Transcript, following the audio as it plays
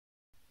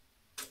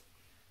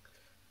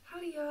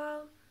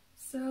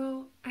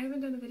So I haven't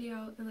done a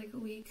video in like a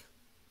week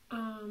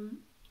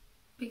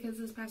because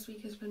this past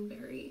week has been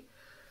very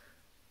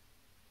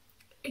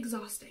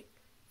exhausting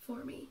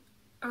for me.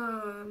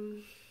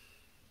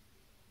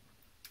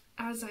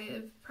 As I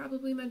have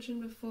probably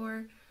mentioned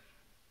before,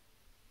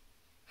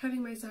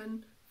 having my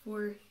son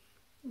for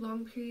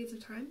long periods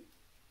of time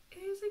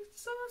is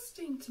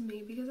exhausting to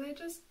me because I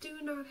just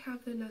do not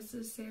have the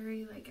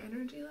necessary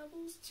energy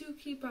levels to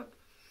keep up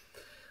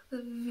with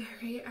a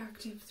very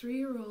active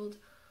 3-year-old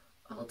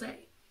all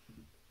day,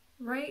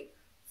 right?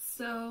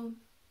 So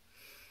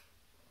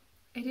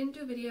I didn't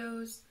do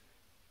videos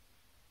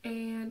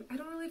and I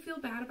don't really feel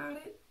bad about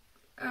it,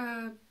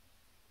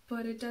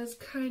 but it does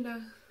kind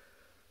of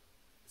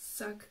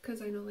suck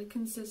because I know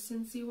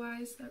consistency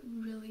wise that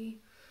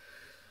really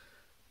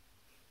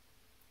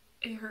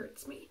it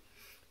hurts me.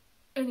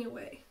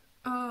 Anyway,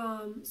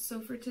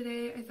 so for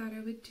today I thought I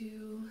would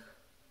do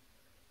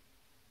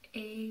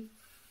a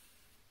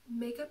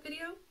makeup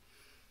video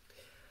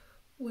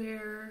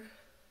where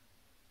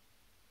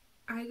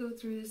I go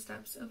through the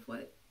steps of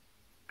what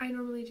I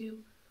normally do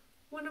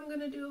when I'm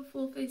gonna do a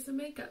full face of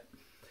makeup,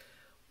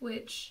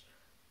 which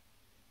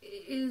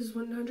is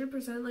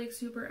 100%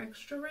 super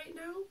extra right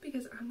now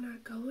because I'm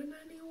not going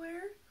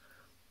anywhere,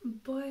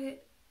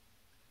 but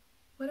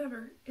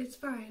whatever, it's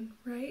fine,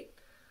 right?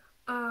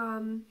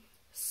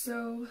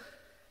 So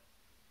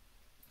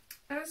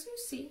as you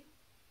see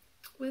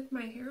with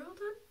my hair all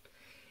done,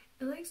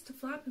 it likes to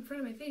flop in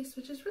front of my face,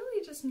 which is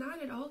really just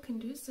not at all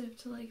conducive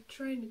to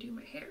trying to do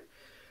my hair,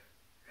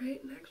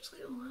 right? And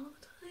actually a lot of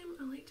the time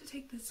I like to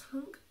take this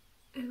hunk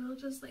and I'll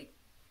just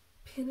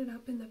pin it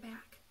up in the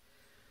back.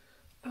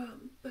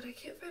 But I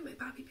can't find my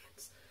bobby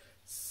pins.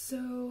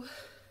 So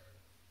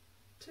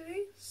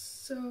today,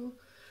 what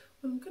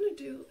I'm gonna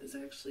do is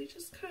actually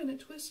just kind of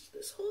twist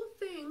this whole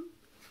thing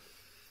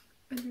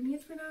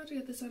underneath for now to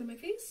get this out of my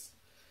face.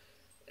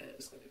 And I'm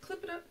just gonna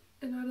clip it up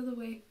and out of the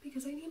way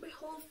because I need my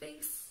whole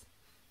face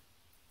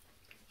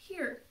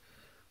here,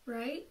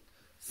 right?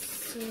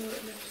 So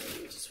I'm actually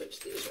going to switch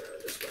these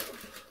around as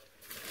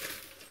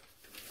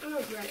well.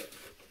 Alright,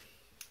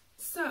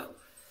 so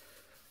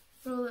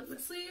roll up my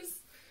sleeves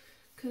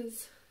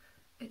because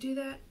I do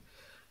that.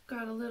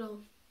 Got a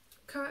little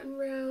cotton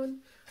round.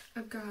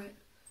 I've got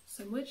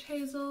some witch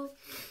hazel.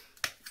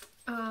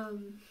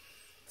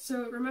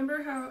 So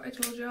remember how I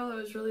told y'all I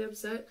was really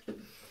upset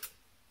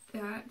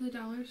that the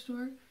dollar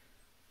store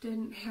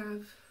didn't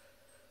have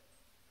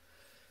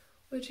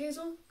witch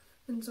hazel,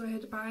 and so I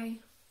had to buy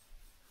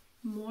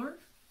more?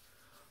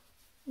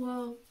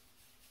 Well,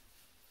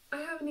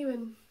 I haven't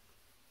even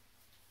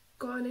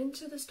gone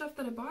into the stuff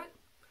that I bought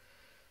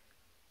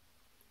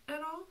at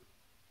all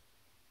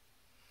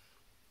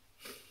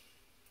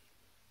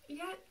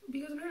yet,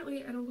 because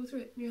apparently I don't go through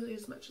it nearly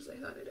as much as I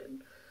thought I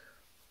did.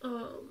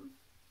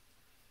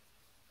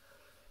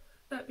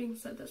 That being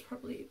said, that's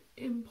probably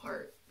in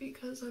part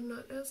because I'm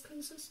not as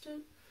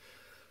consistent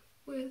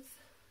with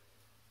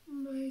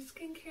my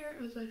skincare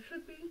as I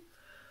should be.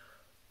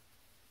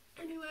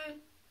 Anyway,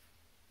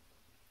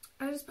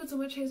 I just put some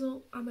witch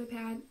hazel on my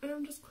pad and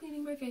I'm just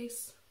cleaning my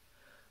face.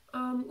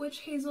 Witch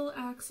hazel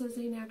acts as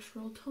a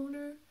natural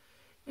toner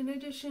in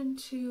addition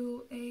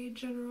to a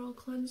general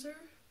cleanser.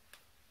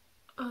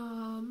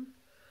 I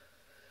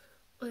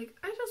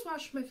just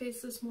washed my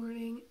face this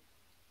morning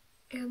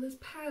and this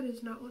pad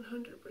is not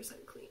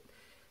 100% clean.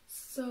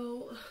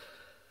 So,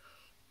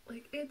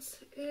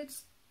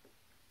 it's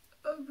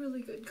a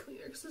really good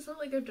cleaner because it's not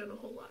like I've done a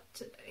whole lot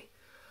today.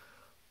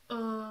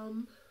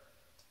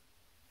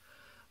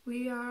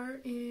 We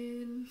are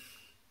in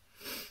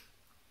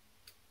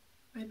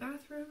my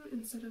bathroom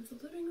instead of the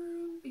living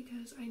room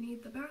because I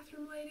need the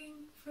bathroom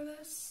lighting for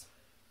this,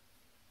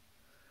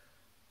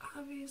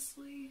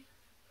 obviously.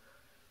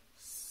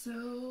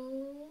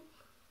 So,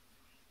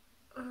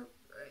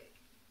 alright.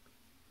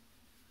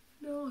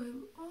 Now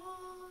I'm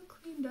all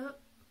cleaned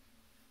up.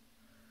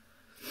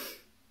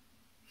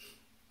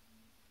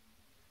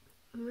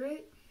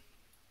 Alright.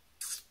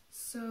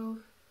 So,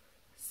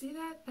 see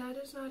that? That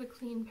is not a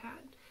clean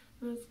pad.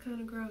 That's kind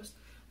of gross.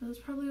 And that's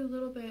probably a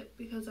little bit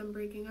because I'm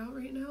breaking out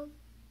right now.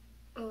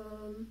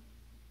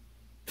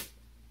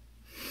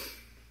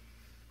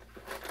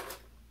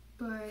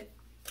 But,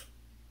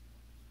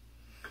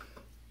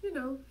 you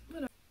know,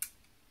 whatever.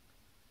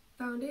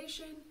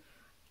 Foundation.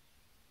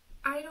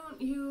 I don't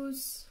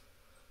use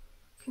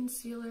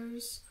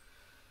concealers,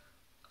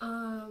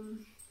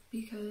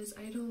 because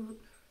I don't,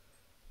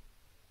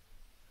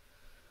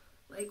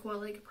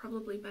 while I could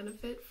probably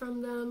benefit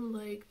from them,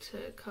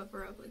 to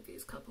cover up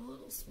these couple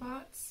little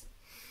spots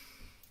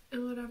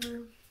and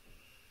whatever,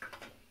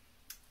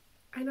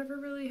 I never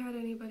really had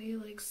anybody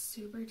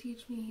super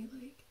teach me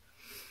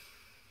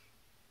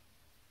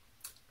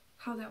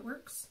how that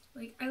works.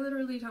 I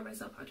literally taught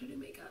myself how to do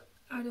makeup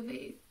out of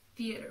a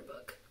theater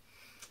book.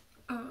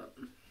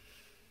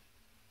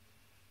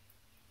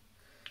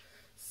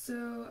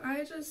 So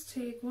I just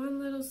take one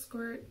little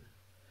squirt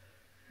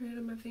right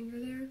on my finger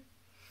there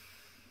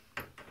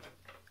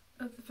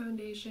of the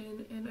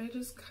foundation and I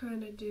just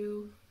kind of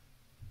do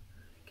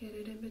get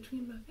it in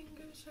between my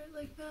fingers right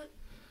like that.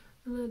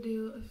 I'm gonna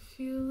do a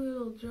few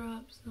little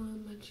drops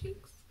on my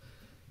cheeks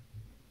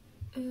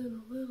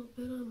and a little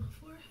bit on my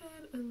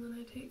forehead, and then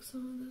I take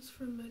some of this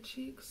from my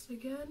cheeks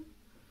again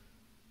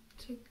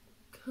to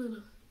kind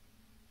of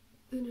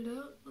thin it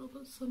out. I'll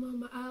put some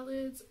on my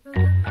eyelids and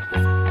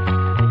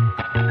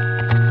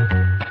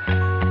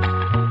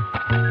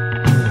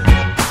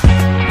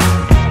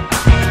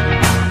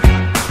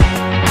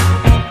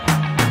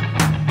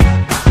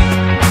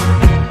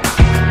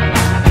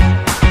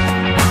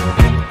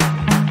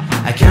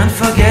I can't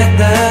forget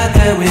the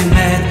day we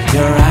met.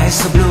 Your eyes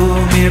so blue,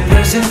 me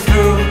piercing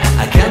through.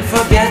 I can't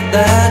forget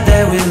the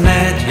day we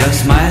met. Your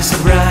smile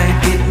so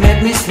bright, it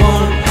made me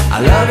swoon.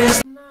 I love you.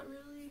 I'm not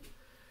really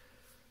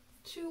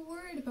too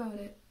worried about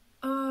it.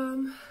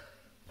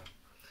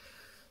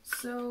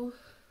 So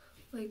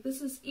like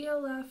this is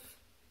ELF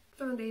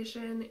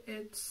foundation.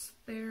 It's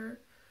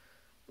their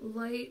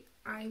light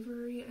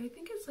ivory. I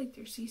think it's like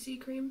their CC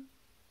cream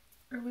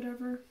or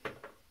whatever.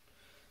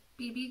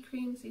 BB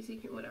cream, CC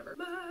cream, whatever.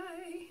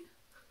 My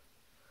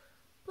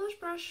blush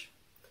brush.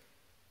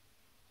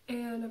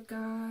 And I've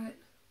got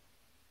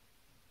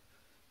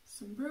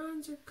some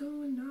bronzer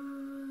going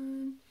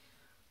on.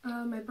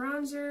 My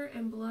bronzer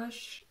and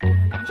blush and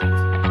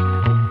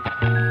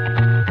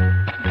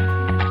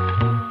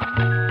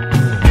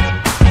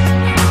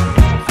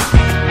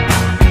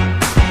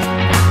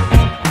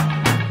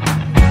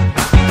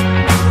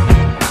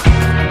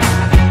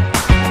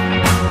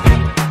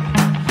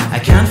I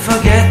can't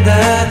forget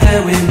the day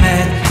we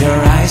met. Your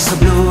eyes so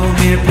blue,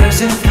 me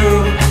piercing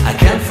through. I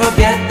can't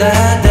forget the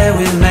day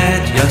we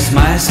met. Your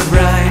smile so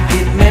bright,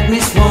 it made me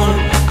swoon.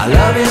 Our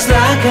love is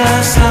like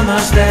a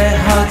summer's day,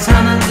 hot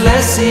and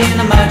endless in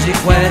a magic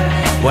way.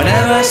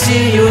 Whenever I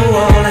see you,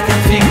 all I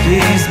can think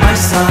is my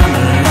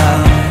summer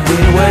love.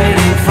 Been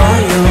waiting for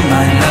you,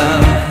 my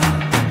love.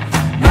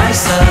 My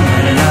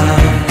summer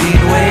love.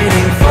 Been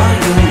waiting for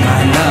you,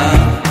 my love.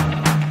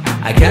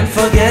 I can't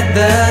forget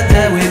the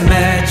day we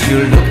met.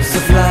 You looked so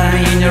fly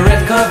in your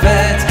red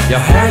Corvette. Your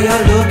hair,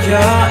 your look,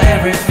 your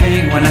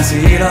everything. When I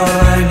see it all,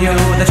 I knew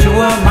that you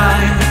were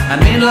mine.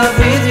 I'm in love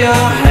with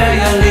your hair,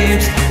 your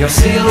lips, your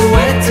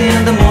silhouette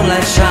in the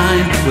moonlight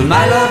shine. With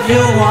my love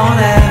you won't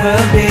ever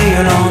be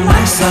alone.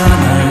 My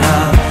summer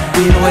love,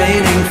 been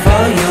waiting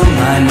for you,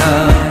 my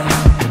love.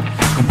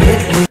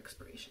 Completely.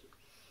 expiration.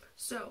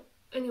 So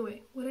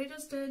anyway, what I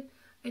just did,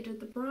 I did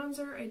the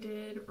bronzer. I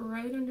did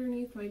right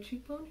underneath my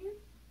cheekbone here.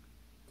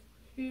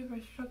 See if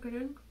I stuck it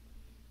in.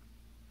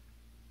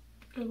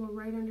 I go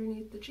right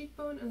underneath the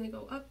cheekbone and I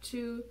go up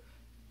to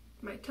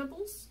my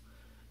temples.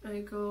 And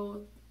I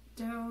go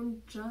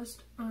down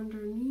just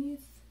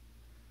underneath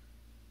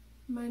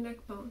my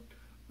neck bone,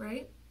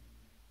 right?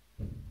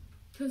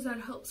 Because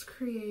that helps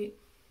create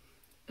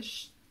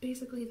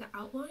basically the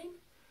outline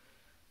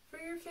for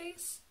your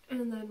face.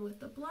 And then with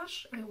the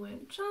blush, I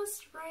went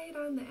just right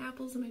on the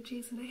apples of my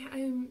cheeks, and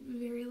I'm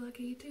very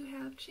lucky to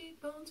have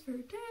cheekbones for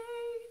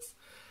days.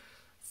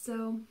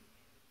 So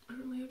I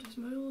don't really have to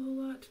smile a whole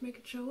lot to make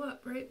it show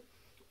up, right?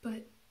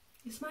 But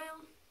you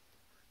smile,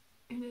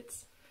 and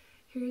it's,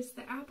 here's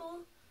the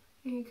apple,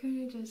 and you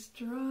kind of just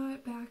draw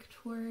it back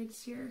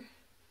towards your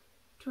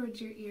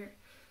ear.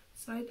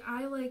 So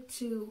I like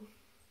to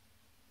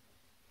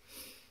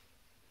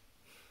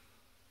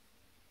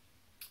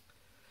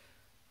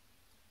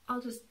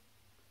I'll just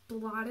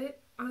blot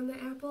it on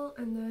the apple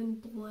and then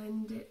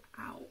blend it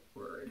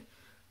outward.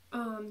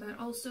 That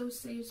also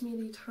saves me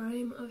the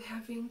time of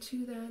having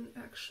to then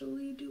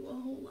actually do a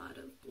whole lot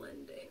of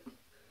blending.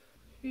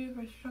 See if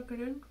I stuck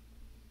it in.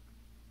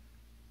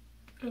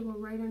 I go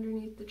right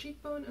underneath the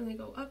cheekbone and I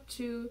go up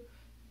to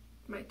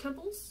my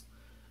temples.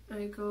 And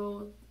I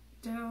go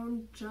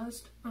down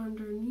just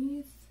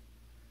underneath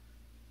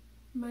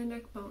my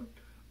neck bone,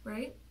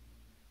 right?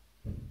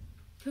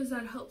 Because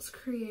that helps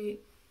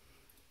create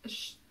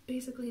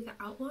basically the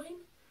outline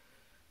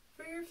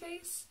for your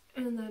face.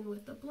 And then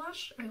with the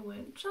blush, I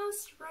went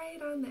just right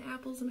on the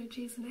apples of my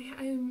cheeks, and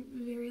I'm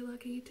very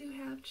lucky to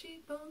have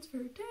cheekbones for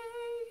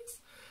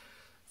days.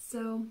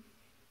 So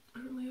I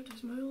don't really have to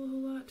smile a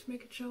whole lot to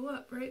make it show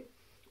up, right?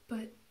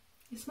 But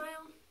you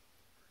smile,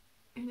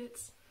 and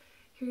it's,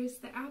 here's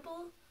the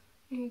apple,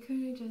 and you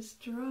kind of just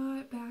draw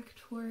it back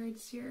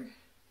towards your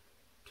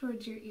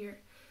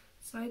ear.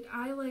 So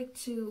I like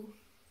to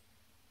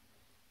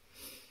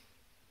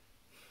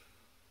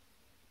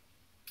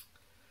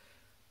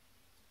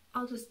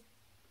I'll just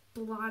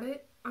blot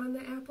it on the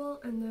apple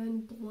and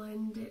then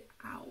blend it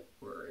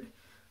outward.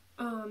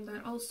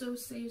 That also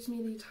saves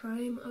me the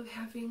time of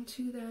having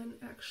to then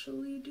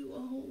actually do a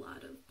whole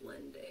lot of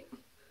blending,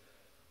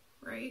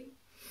 right?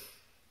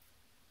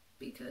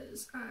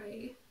 Because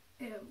I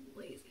am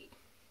lazy.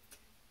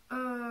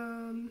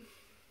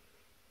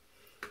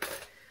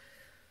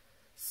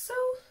 So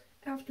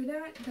after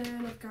that,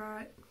 then I've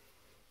got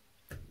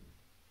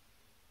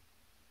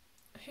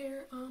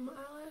hair on my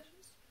eyelashes.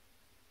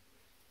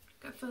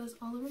 Got fuzz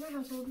all over my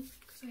household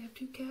because I have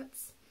 2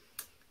 cats.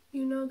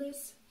 You know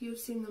this. You've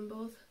seen them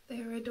both.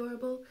 They are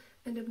adorable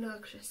and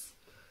obnoxious.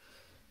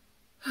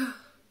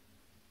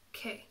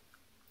 Okay,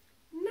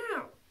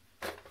 now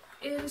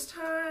it is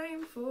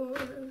time for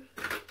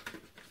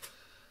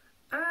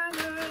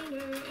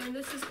eyeliner, and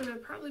this is gonna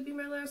probably be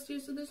my last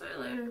use of this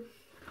eyeliner.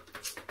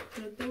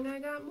 Good thing I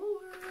got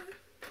more,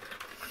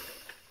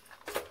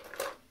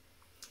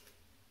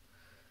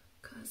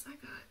 cause I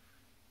got,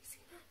 see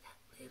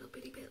that little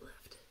bitty bit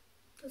left.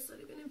 That's not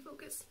even in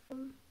focus. I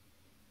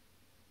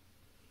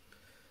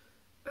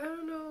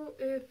don't know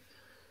if,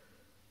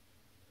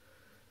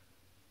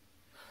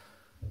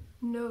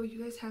 no,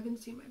 you guys haven't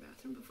seen my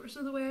bathroom before.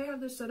 So the way I have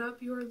this set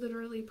up, you are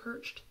literally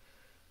perched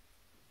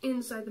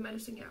inside the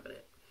medicine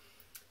cabinet.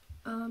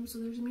 So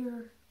there's a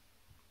mirror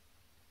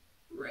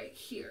right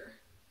here,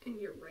 and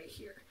you're right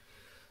here.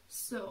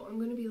 So I'm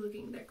going to be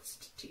looking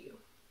next to you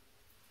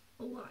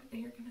a lot, and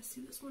you're going to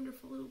see this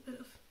wonderful little bit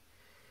of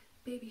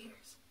baby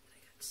hairs that I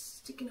got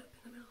sticking up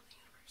in the middle of the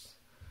universe.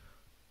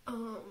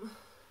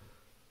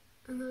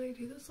 And then I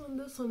do this one.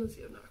 This one is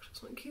the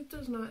obnoxious one. Keith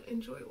does not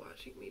enjoy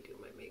watching me do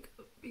my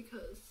makeup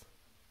because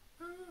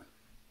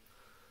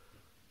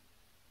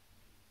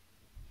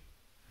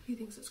he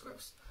thinks it's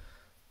gross.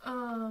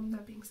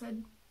 That being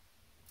said,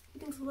 he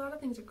thinks a lot of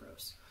things are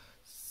gross.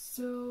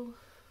 So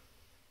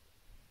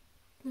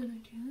then I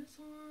do this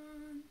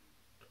one.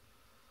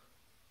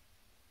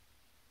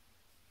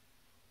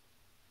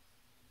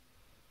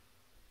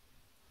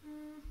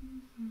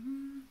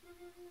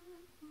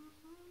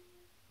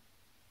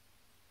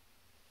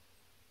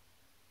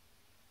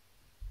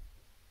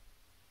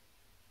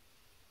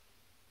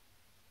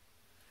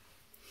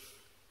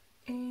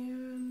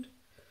 And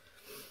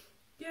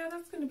yeah,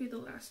 that's going to be the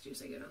last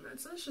juice I get on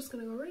that. So it's just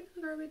going to go right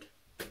in the garbage.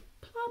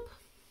 Plop.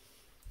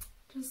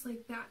 Just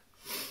like that.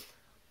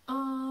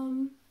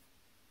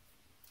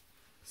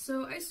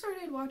 So I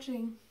started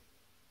watching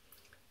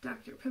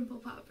Dr. Pimple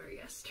Popper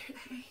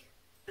yesterday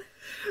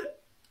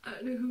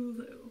on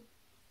Hulu.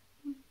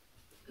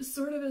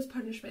 Sort of as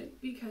punishment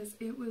because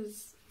it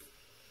was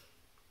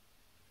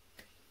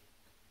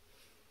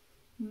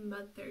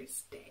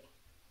Mother's Day.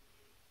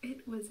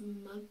 It was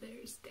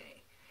Mother's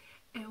Day,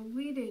 and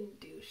we didn't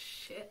do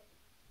shit.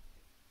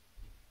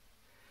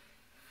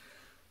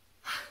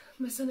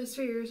 My son is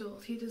 3 years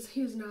old.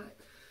 He's not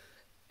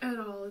at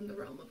all in the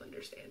realm of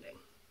understanding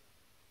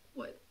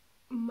what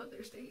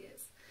Mother's Day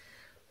is.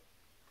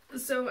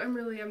 So I'm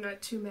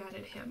not too mad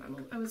at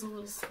him. I was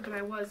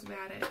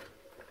mad at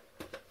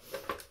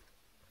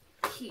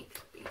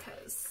Keith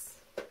because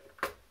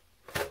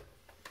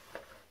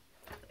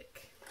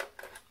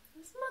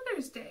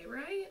Mother's Day,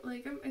 right?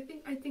 Like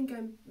I think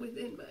I'm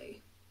within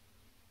my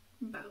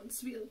bounds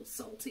to be a little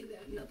salty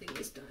that nothing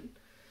was done.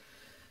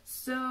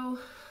 So,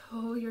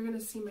 you're gonna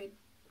see my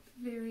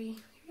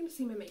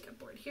makeup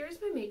board. Here's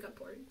my makeup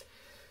board.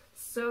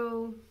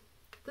 So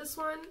this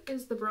one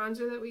is the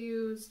bronzer that we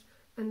used,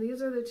 and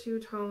these are the 2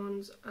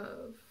 tones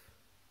of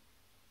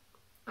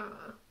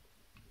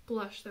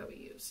blush that we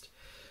used.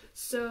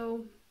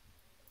 So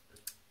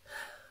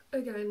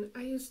again,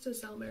 I used to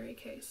sell Mary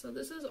Kay, so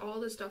this is all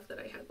the stuff that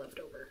I had left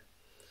over.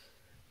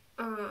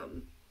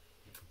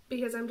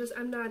 Because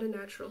I'm not a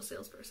natural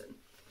salesperson.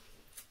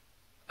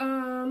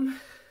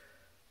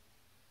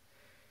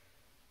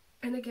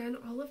 And again,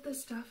 all of this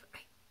stuff, I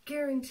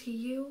guarantee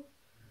you,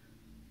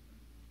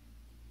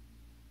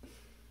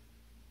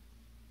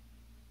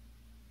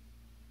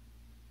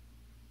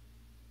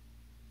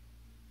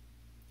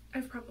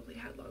 I've probably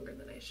had longer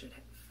than I should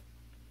have.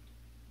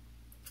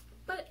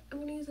 But I'm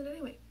gonna use it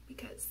anyway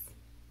because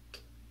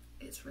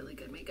it's really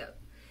good makeup.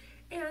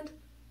 And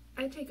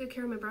I take good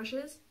care of my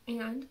brushes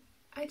and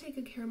I take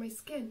good care of my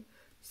skin.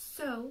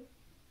 So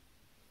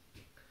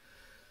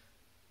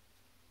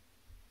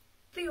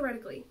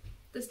theoretically,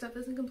 this stuff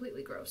isn't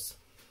completely gross.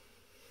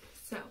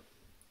 So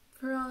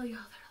for all y'all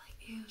that are like,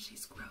 ew,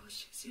 she's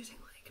gross, she's using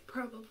like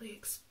probably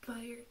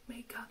expired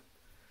makeup,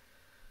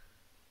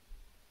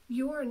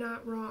 you are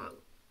not wrong.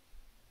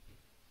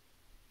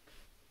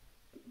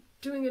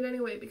 Doing it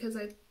anyway because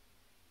I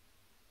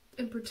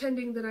am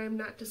pretending that I am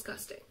not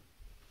disgusting.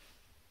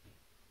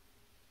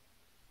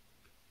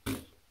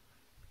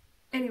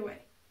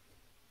 Anyway,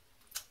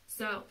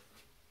 so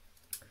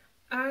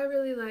I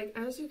really like,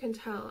 as you can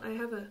tell, I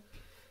have a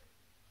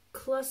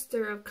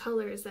cluster of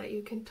colors that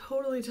you can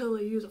totally tell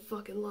I use a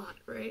fucking lot,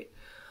 right?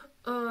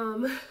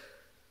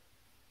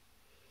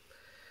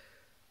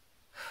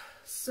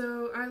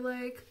 So I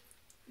like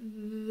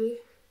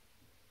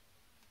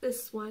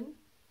this one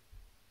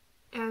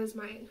as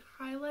my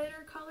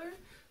highlighter color.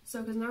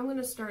 So, because now I'm going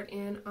to start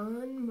in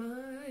on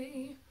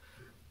my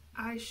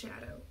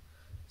eyeshadow.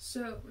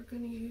 So we're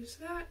going to use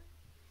that.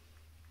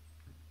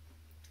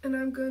 And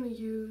I'm going to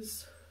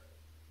use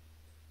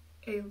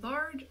a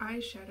large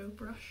eyeshadow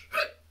brush.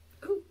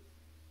 Ooh.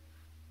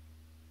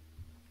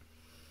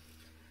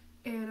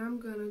 And I'm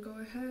going to go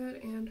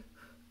ahead and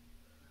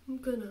I'm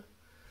going to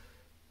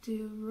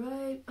do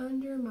right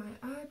under my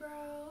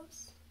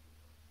eyebrows.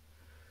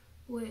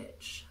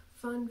 Which,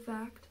 fun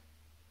fact,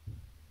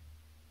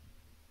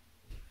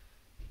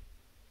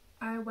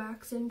 I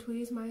wax and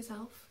tweeze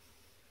myself.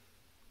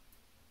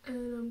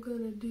 And I'm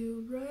gonna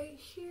do right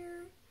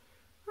here,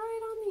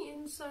 right on the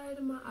inside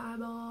of my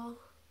eyeball.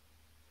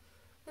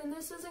 And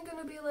this isn't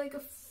going to be like a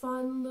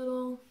fun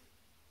little,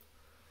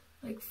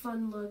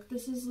 fun look.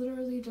 This is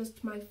literally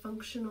just my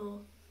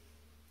functional,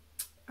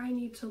 I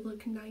need to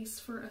look nice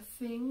for a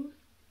thing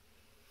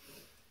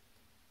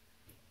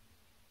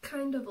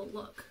kind of a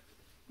look,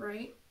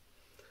 right?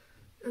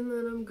 And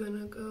then I'm going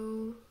to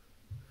go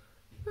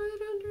right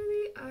under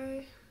the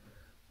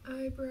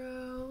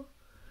eyebrow.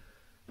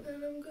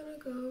 And I'm going to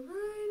go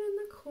right in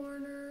the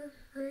corner,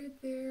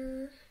 right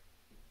there.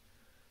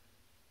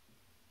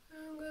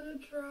 I'm going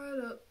to draw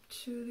it up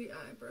to the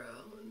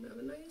eyebrow and have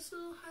a nice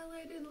little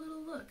highlighted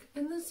little look.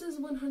 And this is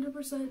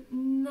 100%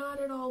 not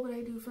at all what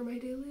I do for my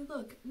daily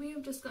look. We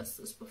have discussed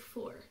this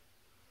before.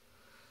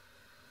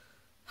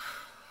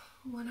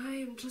 When I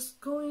am just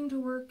going to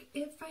work,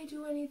 if I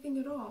do anything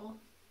at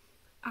all,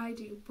 I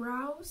do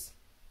brows,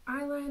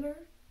 eyeliner,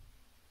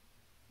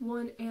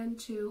 1 and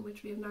 2,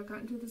 which we have not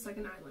gotten to the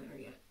second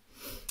eyeliner yet.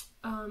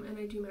 And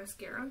I do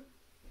mascara.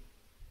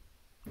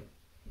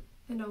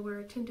 And I'll wear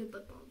a tinted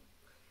lip balm,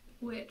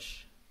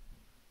 which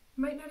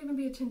might not even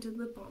be a tinted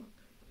lip balm,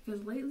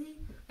 because lately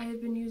I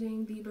have been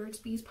using the Burt's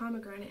Bees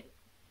pomegranate.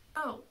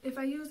 Oh, if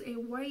I use a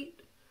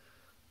white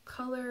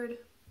colored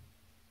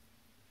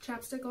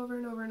chapstick over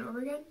and over and over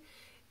again,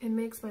 it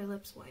makes my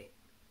lips white.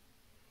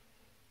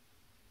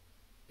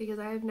 Because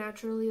I have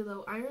naturally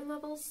low iron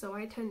levels, so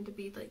I tend to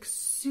be like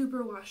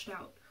super washed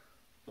out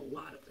a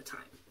lot of the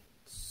time.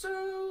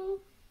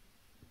 So,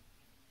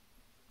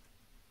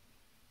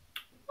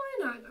 why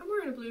not? I'm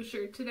wearing a blue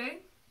shirt today.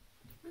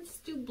 Let's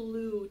do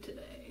blue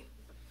today.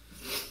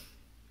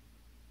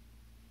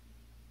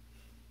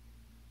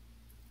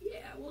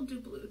 Yeah, we'll do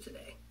blue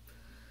today.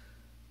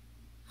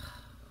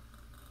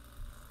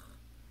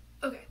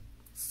 Okay,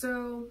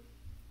 so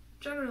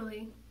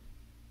generally,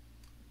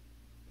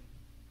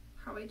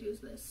 how I do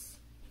this,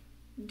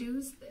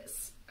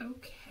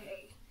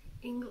 okay,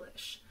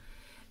 English,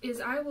 is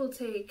I will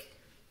take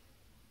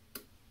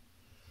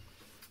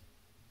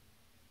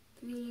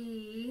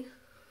the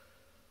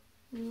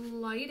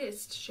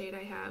lightest shade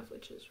I have,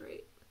 which is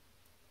right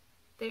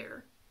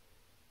there,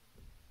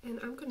 and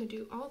I'm going to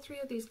do all 3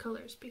 of these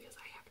colors because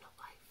I have no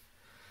life.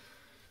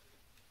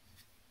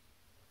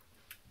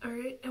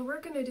 Alright, and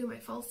we're going to do my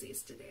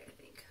falsies today, I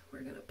think.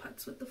 We're going to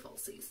putz with the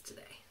falsies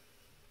today,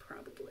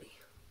 probably,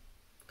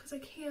 because I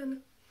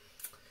can.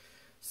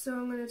 So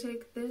I'm going to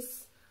take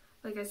this,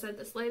 like I said,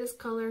 this lightest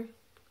color,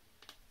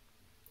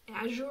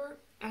 azure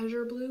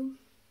blue,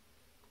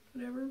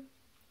 whatever.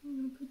 I'm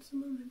going to put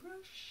some on my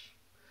brush.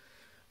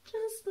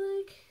 Just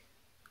like,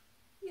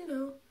 you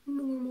know,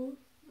 normal.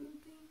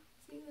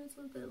 See, that's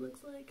what that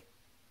looks like.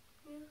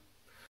 Yeah.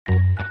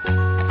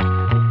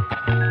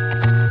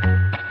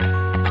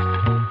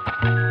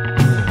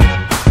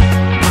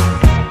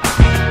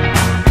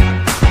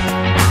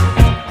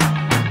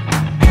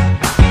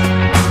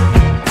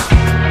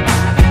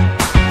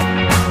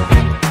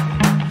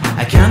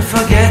 I can't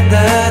forget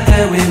the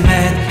day we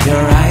met. Your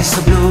eyes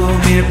so blue,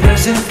 me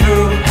piercing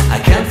through. I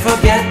can't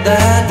forget the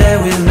day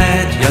we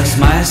met. Your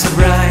smile so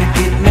bright,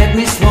 it made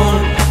me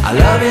swoon. Our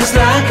love is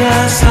like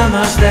a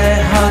summer's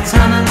day, hot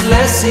and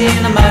endless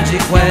in a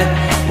magic way.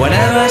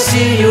 Whenever I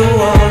see you,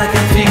 all I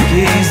can think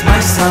is my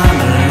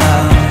summer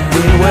love.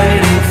 Been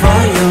waiting for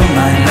you,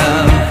 my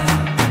love.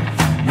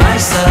 My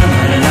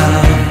summer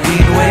love.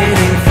 Been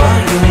waiting for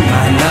you,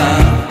 my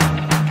love.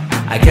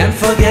 I can't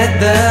forget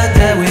the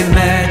day we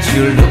met.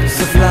 You looked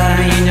so fly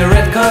in your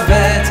red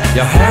Corvette.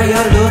 Your hair,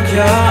 your look,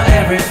 your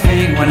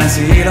everything. When I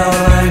see it all,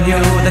 I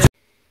knew that.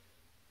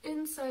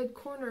 Inside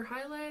corner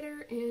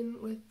highlighter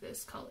in with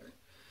this color,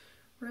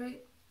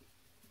 right?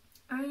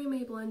 I am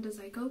a blend as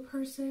I go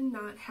person,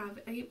 not have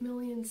 8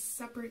 million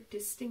separate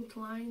distinct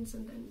lines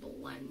and then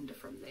blend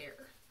from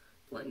there.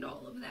 Blend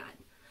all of that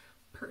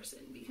person,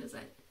 because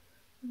that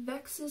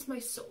vexes my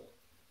soul.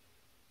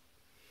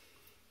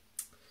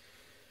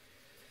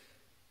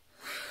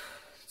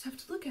 Just have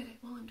to look at it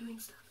while I'm doing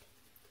stuff.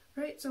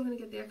 Right, so I'm going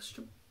to get the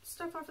extra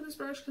stuff off of this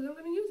brush because I'm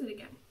going to use it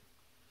again.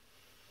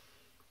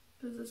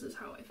 Because this is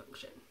how I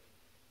function.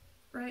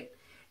 Right?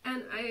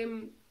 And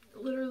I'm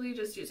literally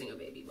just using a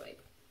baby wipe.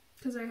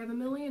 Because I have a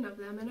million of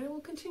them and I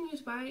will continue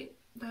to buy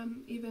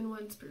them even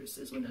once Bruce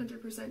is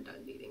 100%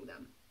 done needing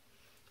them.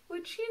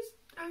 Which he's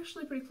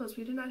actually pretty close.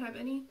 We did not have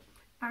any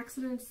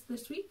accidents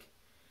this week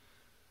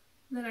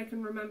that I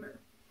can remember.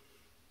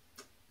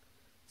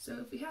 So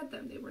if we had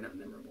them, they were not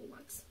memorable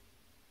ones.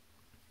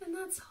 And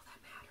that's all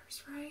that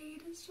matters, right?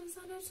 It's just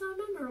that it's not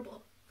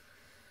memorable.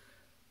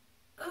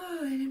 Oh,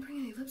 I didn't bring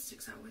any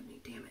lipsticks out with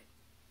me, damn it.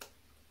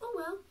 Oh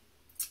well.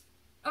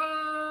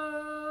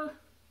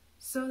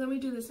 So then we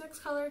do this next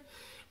color,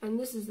 and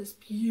this is this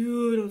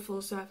beautiful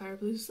sapphire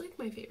blue. It's like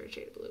my favorite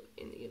shade of blue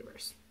in the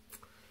universe.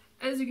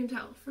 As you can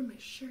tell from my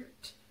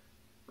shirt,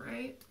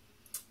 right?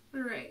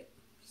 Alright,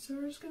 so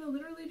we're just going to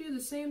literally do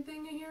the same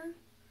thing in here.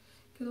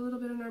 Get a little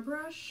bit on our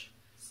brush.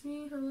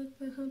 See how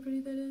pretty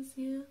that is?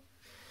 Yeah.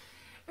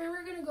 And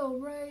we're going to go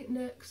right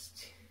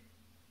next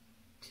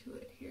to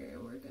it here,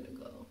 and we're going to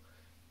go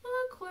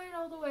not quite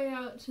all the way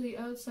out to the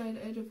outside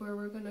edge of where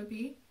we're going to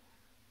be,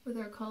 with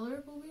our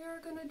color, but we are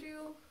gonna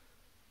do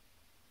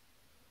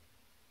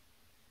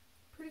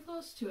pretty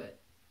close to it.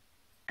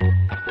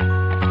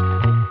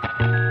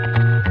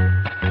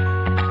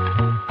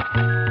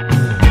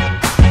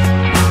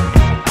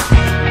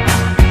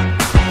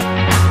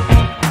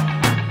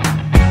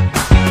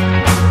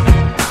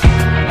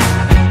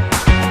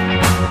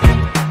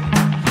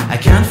 I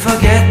can't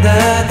forget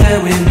the day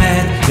we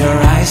met. Your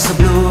eyes so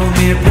blue,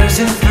 me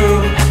piercing through.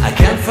 I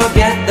can't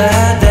forget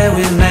the day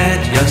we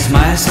met. Your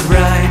smile so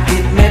bright,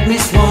 it made me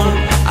swoon.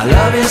 Our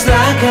love is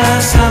like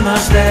a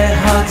summer's day,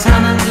 hot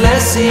and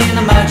endless in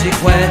a magic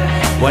way.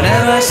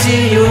 Whenever I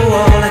see you,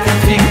 all I can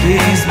think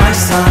is my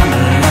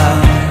summer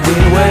love.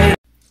 We'll wait.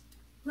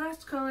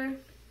 Last color.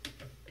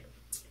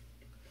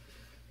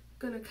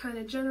 Gonna kind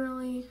of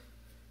generally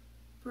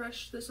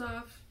brush this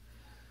off.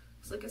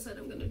 So like I said,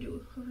 I'm gonna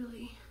do a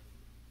really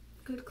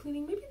good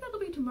cleaning. Maybe that'll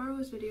be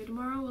tomorrow's video.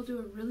 Tomorrow we'll do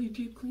a really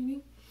deep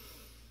cleaning.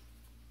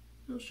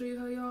 I'll show you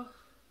how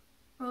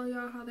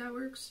how that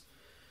works.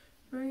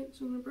 Right,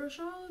 so I'm gonna brush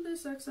all of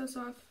this excess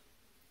off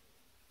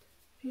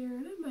here,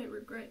 and I might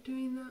regret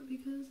doing that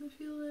because I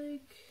feel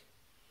like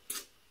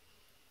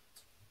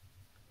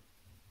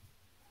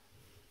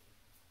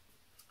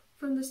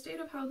from the state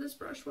of how this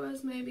brush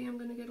was, maybe I'm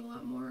gonna get a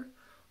lot more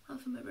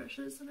off of my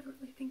brushes than I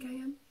really think I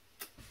am.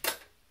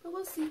 But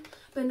we'll see.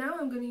 But now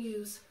I'm gonna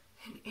use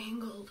an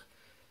angled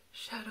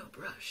shadow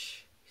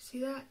brush. You see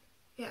that?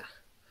 Yeah.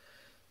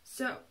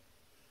 So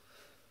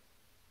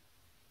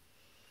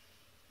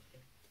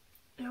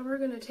now we're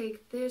gonna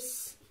take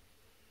this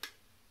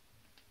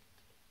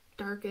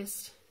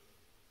darkest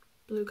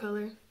blue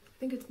color. I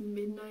think it's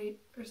midnight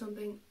or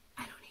something.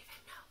 I don't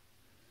even know.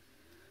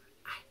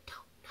 I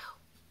don't know.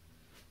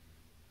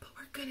 But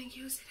we're gonna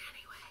use it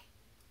anyway.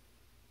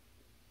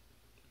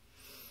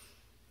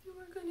 And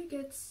we're gonna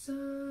get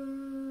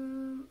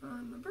some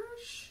on my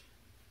brush.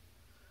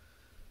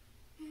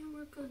 And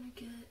we're gonna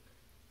get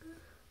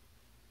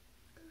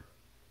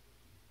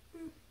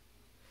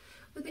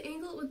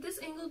with this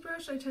angled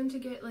brush, I tend to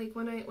get, like,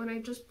 when I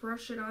just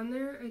brush it on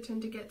there, I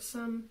tend to get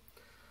some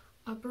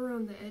up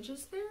around the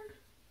edges there.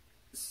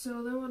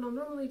 So then what I'll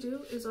normally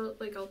do is I'll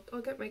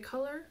get my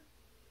color,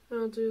 and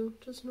I'll do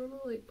just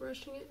normal, like,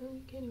 brushing it, and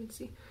you can't even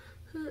see,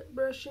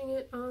 brushing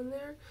it on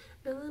there,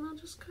 and then I'll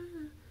just kind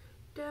of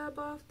dab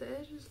off the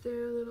edges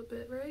there a little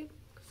bit, right?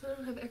 So I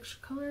don't have extra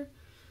color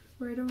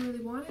where I don't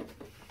really want it,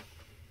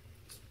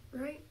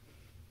 right?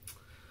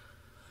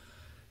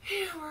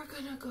 And we're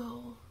gonna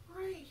go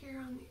right here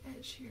on the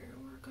edge here,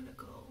 and we're gonna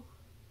go,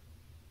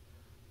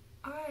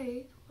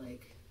 I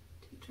like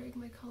to drag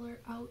my color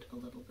out a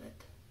little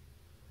bit,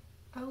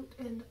 out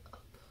and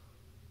up.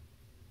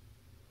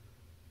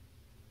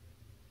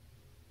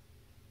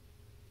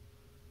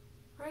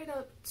 Right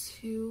up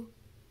to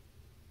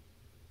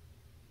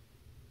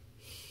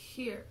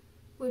here,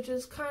 which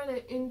is kind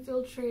of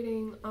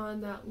infiltrating on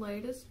that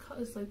lightest,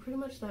 it's like pretty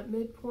much that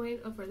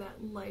midpoint of where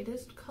that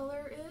lightest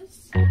color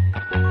is.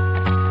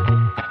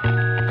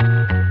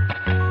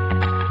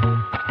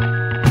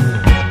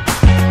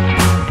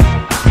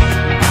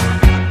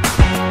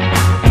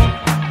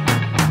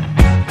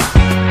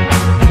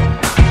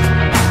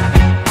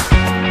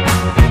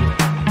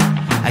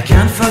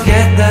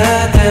 Forget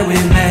the day we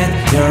met.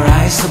 Your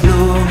eyes so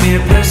blue, me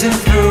piercing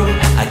through.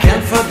 I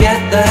can't forget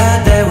the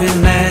day we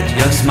met.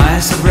 Your smile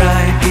so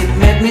bright, it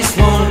made me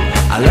swoon.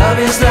 Our love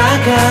is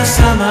like a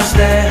summer's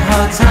day,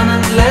 hot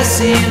and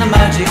endless in a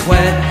magic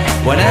way.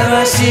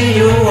 Whenever I see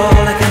you,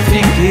 all I can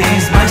think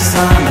is my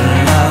summer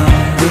love.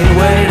 Been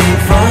waiting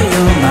for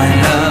you, my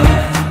love.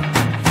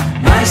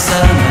 My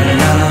summer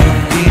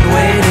love. Been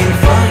waiting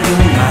for you,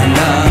 my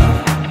love.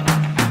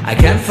 I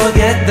can't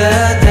forget the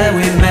day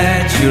we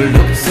met. You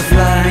look so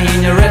fly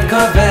in your red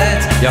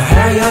Corvette. Your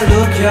hair, your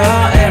look,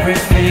 your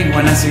everything.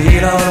 When I see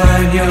it all,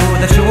 I knew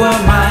that you were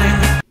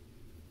mine.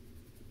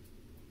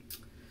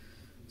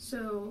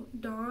 So,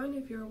 Dawn,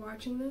 if you're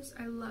watching this,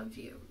 I love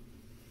you.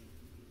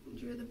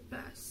 You're the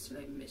best, and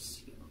I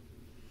miss you.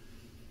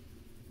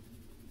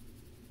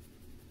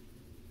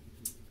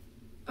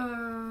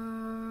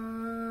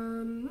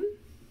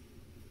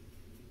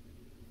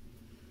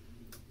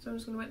 So I'm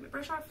just gonna wipe my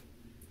brush off.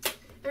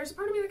 There's a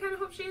part of me that kind of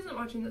hopes she isn't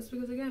watching this,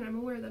 because again, I'm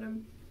aware that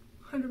I'm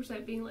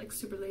 100% being like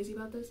super lazy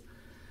about this.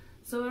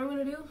 So what I'm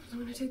gonna do is I'm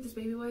gonna take this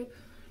baby wipe.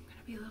 I'm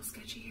gonna be a little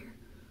sketchy here.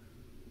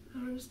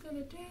 And I'm just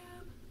gonna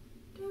dab,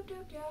 dab,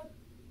 dab, dab,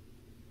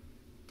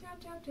 dab,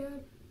 dab,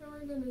 dab. And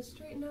we're gonna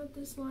straighten out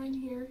this line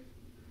here.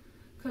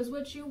 Because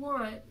what you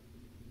want,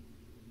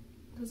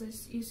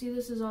 because you see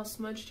this is all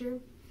smudged here,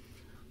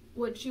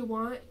 what you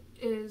want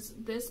is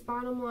this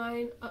bottom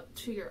line up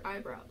to your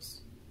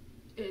eyebrows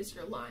is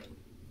your line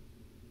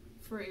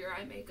for your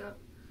eye makeup.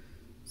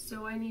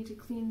 So I need to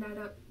clean that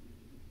up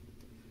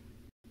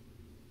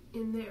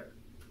in there.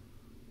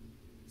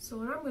 So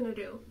what I'm gonna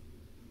do,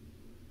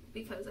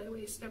 because I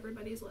waste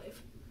everybody's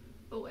life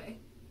away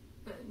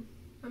and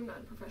I'm not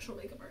a professional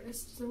makeup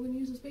artist, so I'm gonna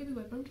use this baby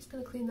wipe. I'm just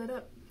gonna clean that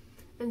up.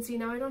 And see,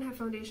 now I don't have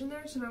foundation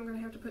there, so now I'm gonna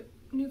have to put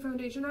new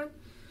foundation on.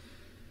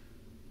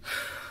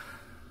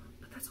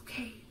 But that's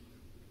okay.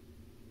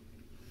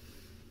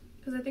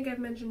 because I think I've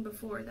mentioned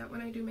before that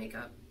when I do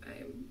makeup,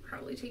 I'm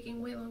probably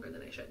taking way longer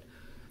than I should.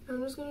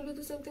 I'm just going to do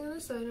the same thing on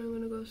this side. I'm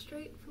going to go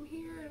straight from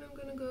here, and I'm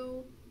going to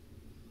go,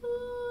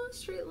 oh,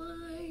 straight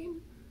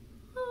line,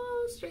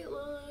 oh, straight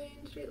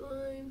line, straight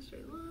line,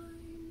 straight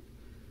line.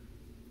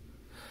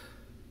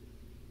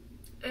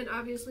 And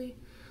obviously,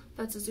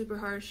 that's a super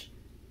harsh,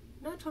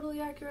 not totally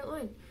accurate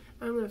line.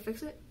 I'm going to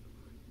fix it,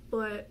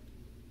 but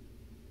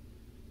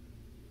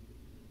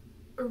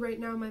right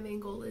now my main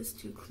goal is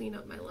to clean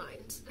up my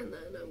lines, and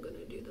then I'm going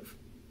to do the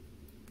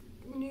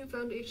new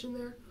foundation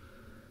there,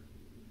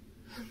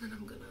 and then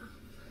I'm going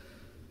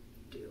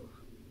to do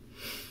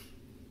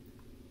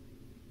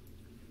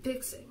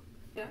fixing.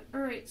 Yeah,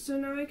 alright, so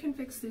now I can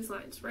fix these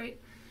lines,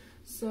 right?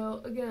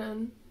 So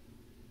again,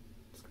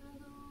 just gonna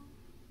go,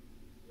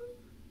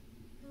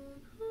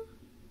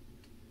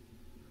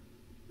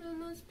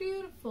 and that's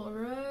beautiful,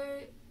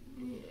 right?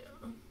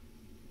 Yeah.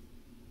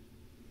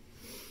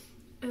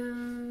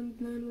 And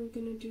then we're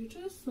gonna do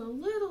just a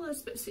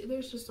littlest bit. See,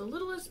 there's just a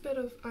littlest bit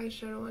of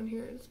eyeshadow on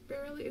here. It's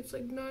barely, it's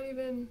like not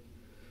even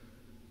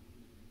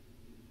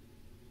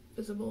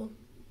visible,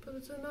 but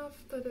it's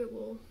enough that it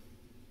will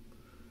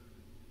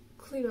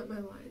clean up my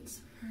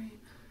lines, right?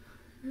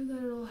 Or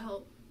that it'll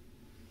help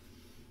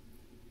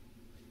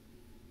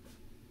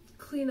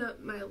clean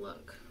up my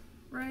look,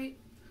 right?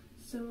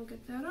 So we'll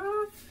get that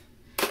off.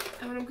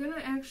 And what I'm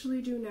gonna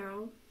actually do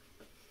now,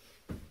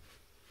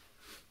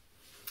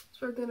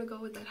 so we're gonna go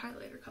with that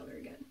highlighter color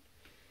again.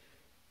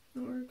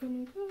 And we're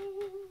gonna go,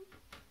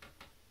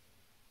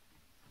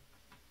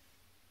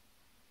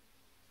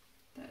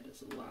 that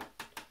is a lot.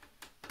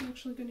 I'm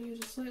actually going to use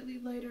a slightly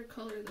lighter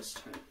color this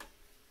time.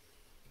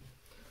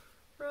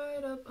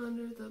 Right up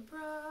under the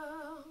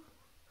brow,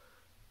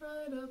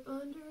 right up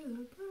under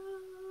the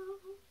brow,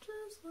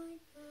 just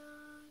like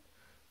that,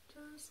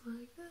 just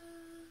like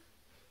that,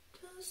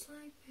 just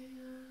like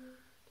that.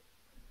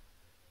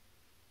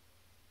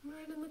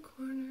 Right in the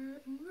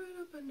corner and right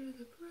up under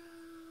the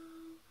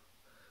brow,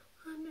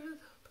 under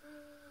the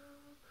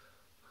brow,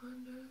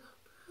 under the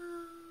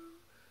brow,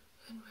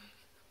 and right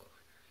in the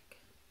corner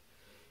again.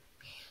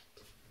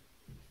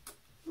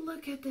 And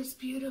look at this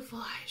beautiful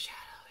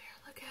eyeshadow here.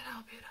 Look at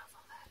how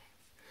beautiful that is.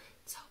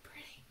 It's so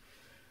pretty.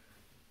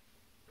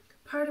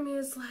 Part of me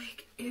is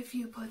like, if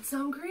you put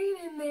some green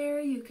in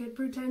there, you could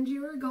pretend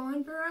you were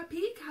going for a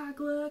peacock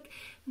look.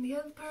 And the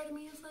other part of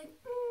me is like,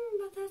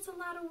 but that's a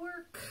lot of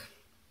work.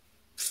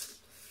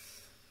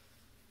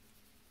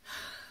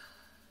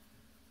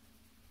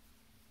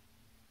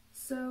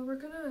 So we're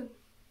gonna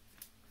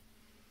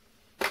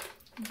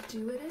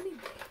do it anyway,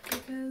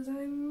 because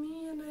I'm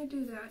me and I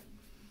do that.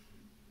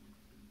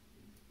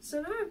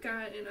 So now I've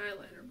got an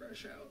eyeliner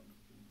brush out,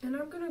 and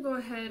I'm gonna go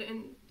ahead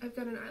and I've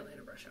got an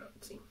eyeliner brush out.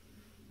 See,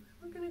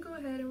 we're gonna go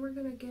ahead and we're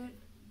gonna get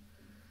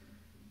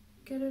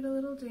it a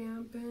little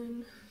damp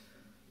and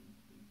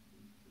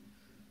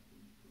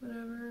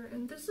whatever.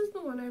 And this is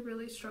the one I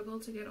really struggle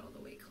to get all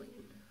the way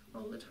clean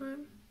all the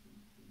time.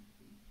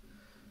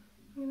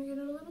 I'm gonna get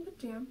it a little bit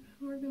damp,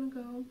 and we're gonna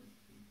go,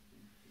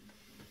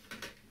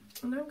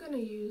 and I'm gonna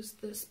use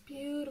this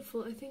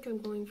beautiful, I think I'm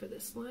going for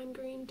this lime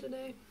green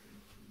today.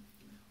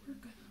 We're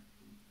gonna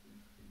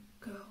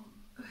go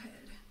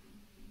ahead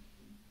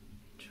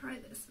and try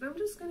this, and I'm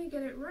just gonna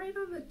get it right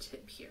on the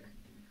tip here.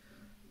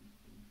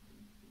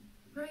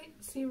 Right?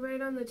 See,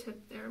 right on the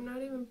tip there. I'm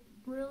not even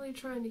really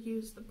trying to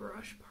use the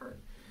brush part.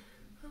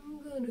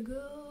 I'm gonna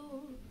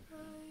go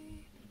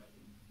right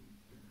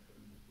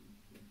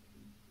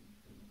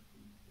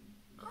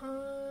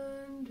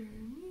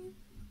underneath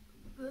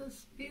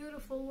this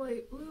beautiful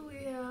light blue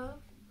we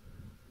have.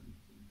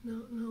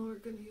 No, we're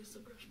gonna use the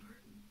brush part.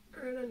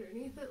 Right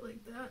underneath it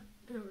like that,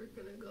 and we're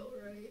gonna go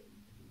right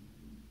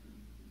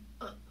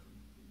up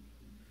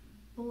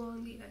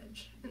along the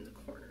edge in the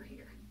corner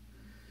here.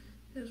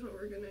 Is what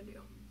we're gonna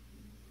do.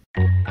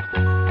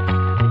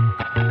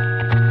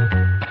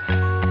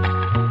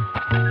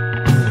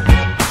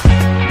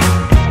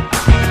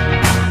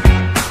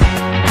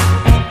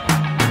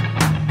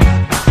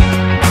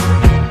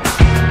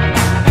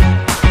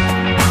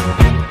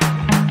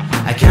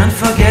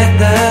 Forget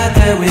the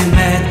day we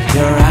met.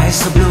 Your eyes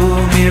so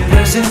blue, me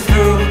piercing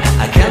through.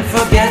 I can't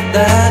forget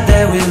the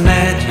day we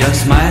met. Your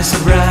smile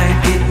so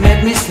bright, it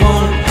made me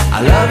swoon.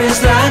 Our love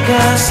is like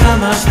a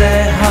summer's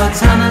day, hot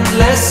and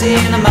endless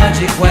in a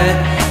magic way.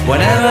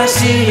 Whenever I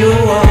see you,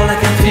 all I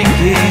can think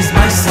is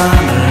my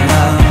summer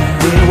love.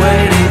 Been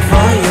waiting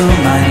for you,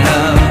 my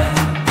love.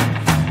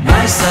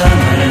 My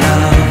summer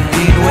love.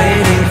 Been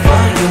waiting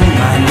for you,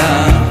 my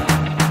love.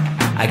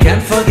 I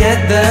can't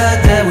forget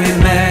the day we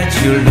met.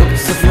 You looked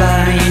so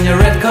fly in your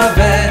red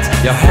Corvette.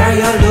 Your hair,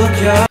 your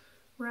look, your...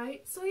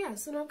 Right? So yeah,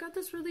 so now I've got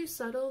this really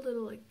subtle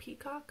little like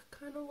peacock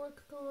kind of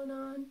look going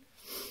on.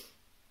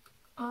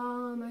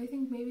 I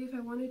think maybe if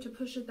I wanted to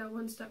push it that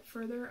one step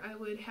further, I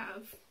would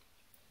have...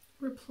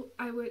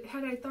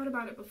 had I thought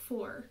about it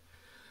before,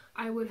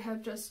 I would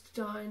have just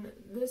done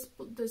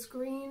this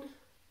green,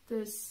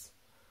 this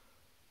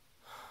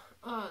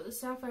the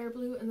sapphire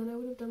blue, and then I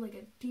would have done like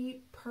a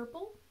deep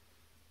purple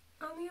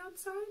on the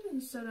outside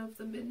instead of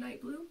the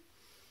midnight blue.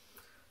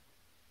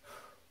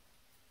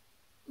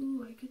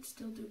 Ooh, I could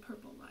still do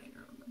purple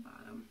liner on the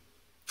bottom.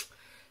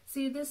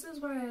 See, this is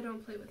why I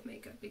don't play with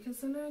makeup, because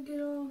then I get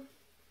all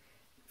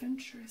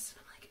adventurous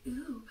and I'm like,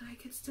 ooh, but I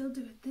could still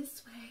do it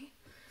this way.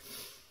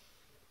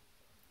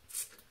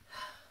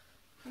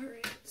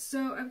 Alright,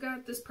 so I've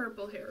got this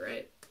purple here,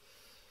 right?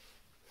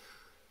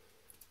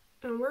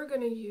 And we're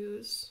going to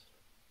use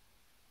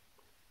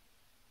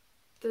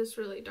this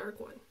really dark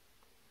one,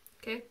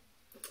 okay?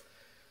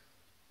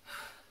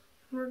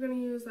 We're going to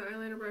use the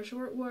eyeliner brush,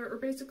 and we're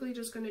basically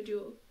just going to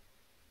do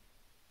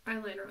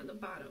eyeliner on the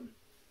bottom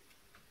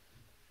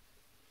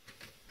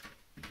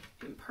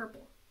in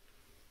purple.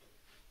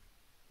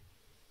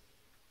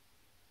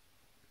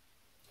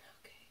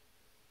 Okay.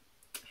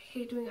 I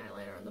hate doing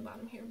eyeliner on the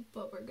bottom here,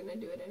 but we're going to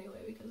do it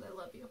anyway because I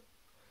love you.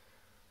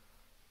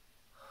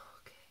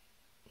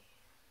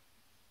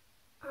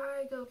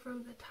 I go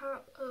from the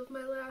top of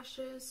my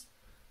lashes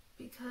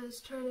because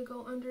trying to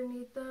go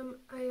underneath them,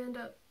 I end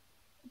up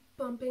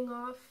bumping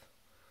off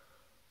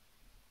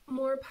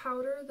more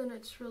powder than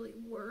it's really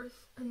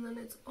worth, and then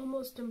it's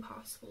almost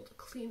impossible to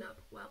clean up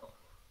well.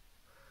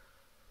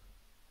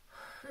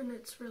 And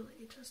it's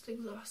really just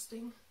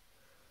exhausting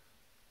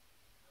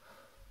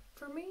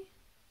for me.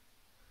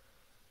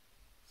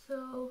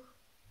 So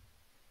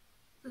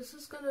this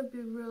is gonna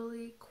be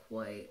really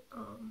quite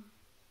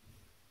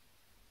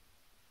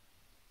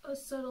a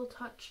subtle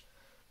touch.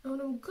 And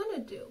what I'm gonna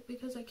do,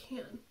 because I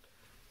can,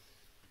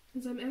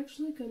 is I'm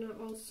actually gonna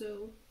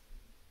also,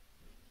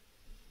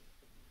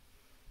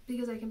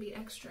 because I can be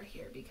extra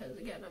here, because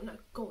again, I'm not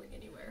going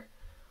anywhere,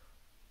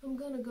 I'm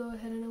gonna go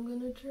ahead and I'm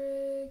gonna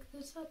drag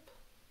this up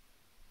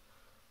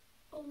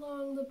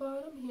along the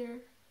bottom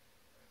here.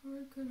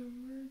 We're gonna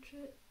merge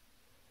it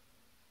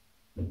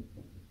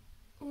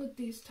with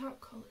these top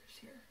colors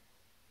here.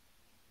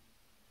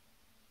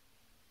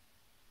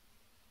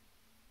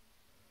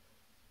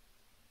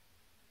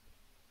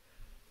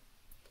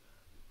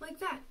 Like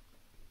that.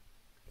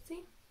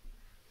 See?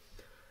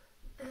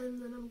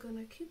 And then I'm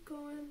gonna keep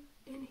going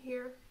in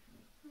here.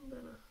 I'm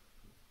gonna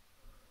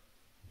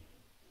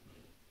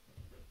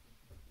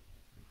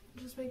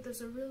just make this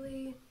a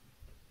really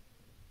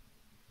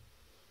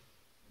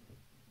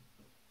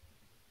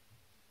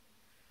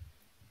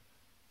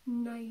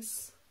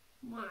nice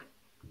line.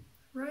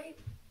 Right?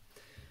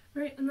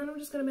 Right, and then I'm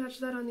just gonna match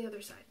that on the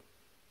other side.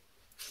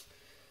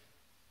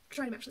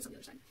 Try to match this on the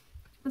other side.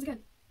 Once again,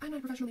 I'm not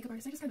a professional makeup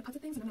artist. I just kind of putz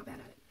at things and I'm not bad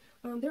at it.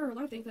 There are a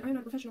lot of things that I'm not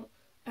a professional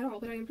at all,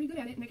 but I am pretty good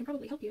at it and I can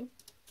probably help you.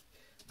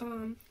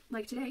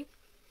 Like today,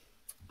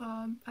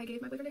 I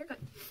gave my boyfriend a haircut.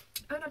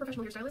 I'm not a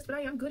professional hairstylist, but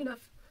I am good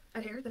enough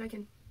at hair that I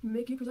can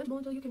make you presentable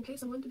until you can pay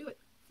someone to do it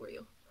for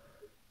you.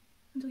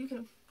 Until you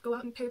can go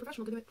out and pay a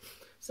professional to do it.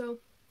 So,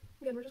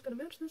 again, we're just going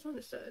to match this on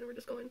this side, and we're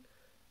just going,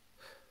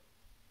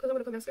 because I'm going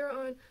to put mascara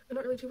on. I'm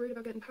not really too worried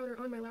about getting powder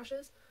on my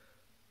lashes.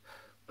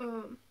 At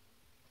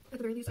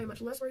the very least, I'm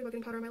much less worried about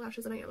getting powder on my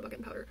lashes than I am about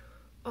getting powder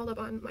all up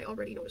on my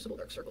already noticeable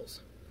dark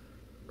circles.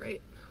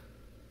 Right?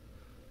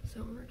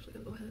 So we're actually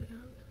going to go ahead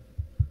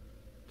and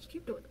just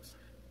keep doing this.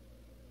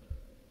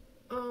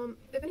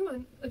 If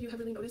anyone of you have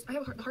really noticed, the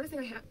hardest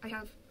thing I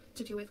have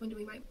to deal with when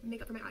doing my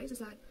makeup for my eyes is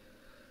that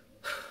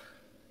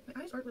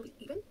my eyes aren't really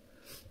even.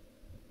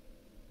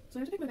 So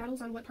I have to pick my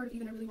battles on what part of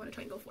even I really want to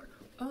try and go for.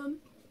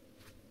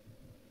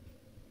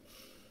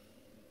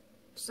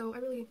 So I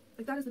really,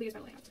 like, that is the biggest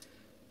battle I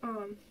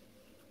have.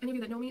 Any of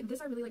you that know me,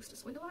 this eye really likes to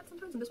squint a lot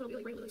sometimes, and this one will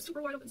be like really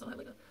super wide open, so I'll have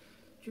like a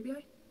droopy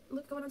eye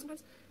look going on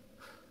sometimes.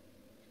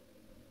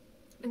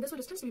 And this one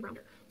just tends to be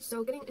rounder.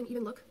 So getting an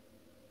even look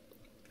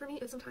for me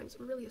is sometimes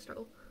really a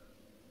struggle,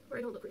 where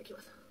I don't look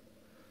ridiculous.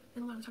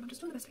 And a lot of the time I'm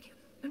just doing the best I can.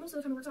 And most of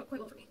the time it works out quite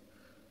well for me.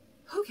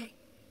 Okay.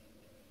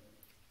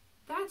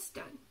 That's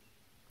done.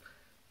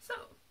 So,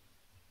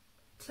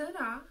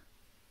 ta-da.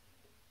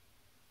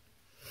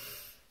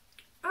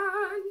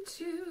 On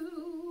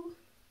to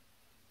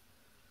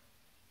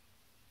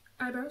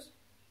eyebrows.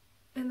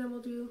 And then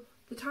we'll do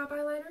the top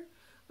eyeliner,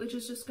 which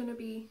is just going to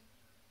be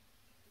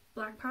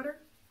black powder.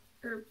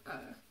 Or,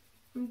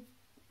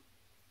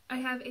 I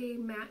have a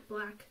matte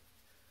black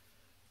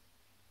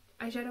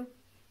eyeshadow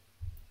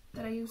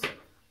that I use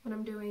when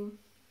I'm doing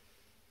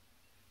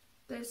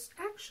this.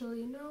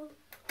 Actually, no.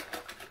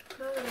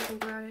 Now that I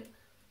think about it,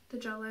 the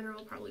gel liner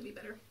will probably be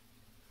better.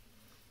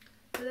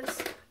 For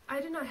this,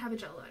 I did not have a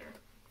gel liner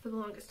for the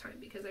longest time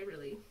because I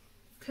really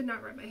could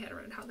not wrap my head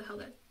around how the hell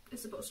that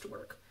is supposed to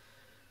work.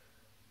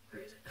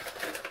 Where is it?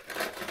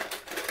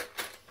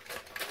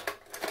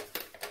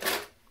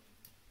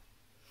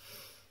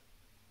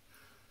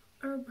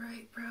 Our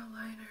bright brow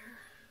liner.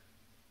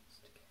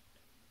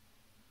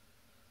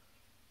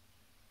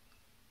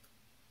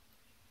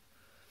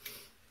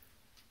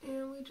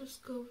 And we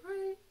just go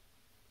right,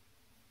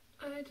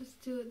 I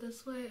just do it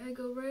this way. I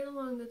go right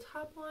along the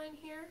top line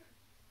here.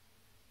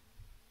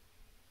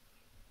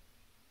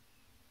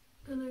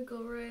 And I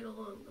go right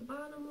along the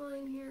bottom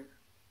line here.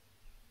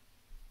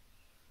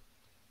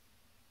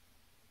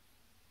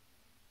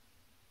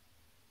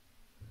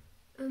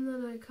 And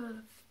then I kind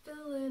of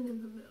fill in the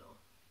middle.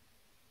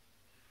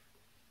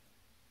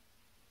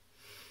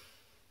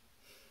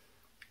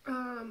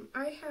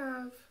 I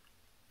have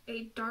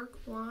a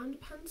dark blonde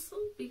pencil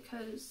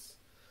because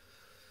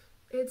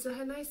it's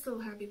a nice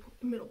little happy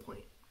middle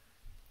point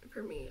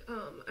for me.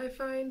 I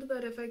find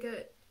that if I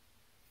get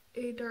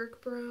a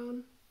dark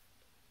brown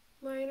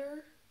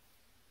liner,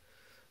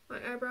 my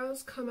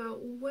eyebrows come out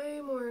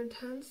way more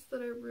intense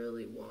than I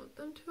really want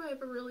them to. I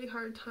have a really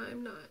hard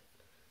time not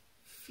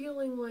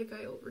feeling like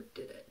I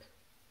overdid it.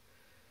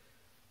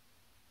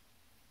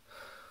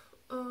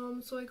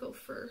 So I go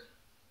for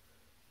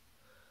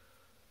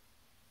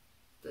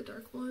the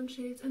dark blonde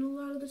shades, and a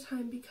lot of the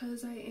time,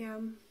 because I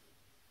am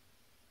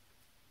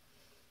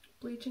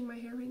bleaching my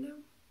hair right now,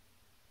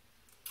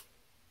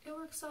 it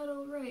works out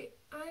alright.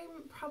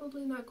 I'm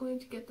probably not going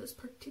to get this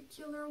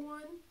particular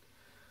one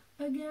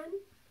again,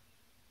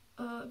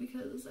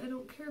 because I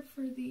don't care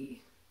for the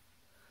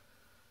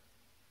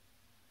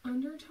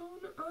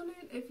undertone on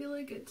it. I feel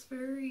like it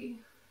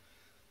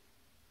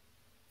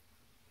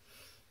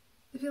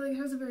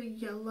has a very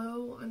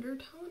yellow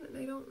undertone, and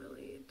I don't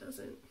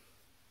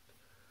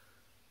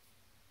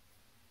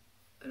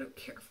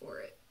care for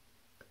it.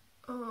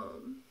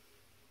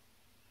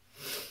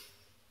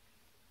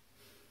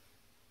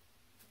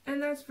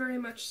 And that's very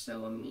much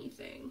so a me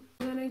thing.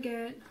 Then I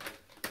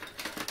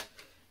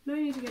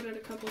need to get out a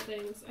couple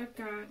things. I've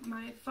got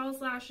my false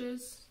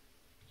lashes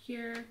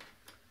here.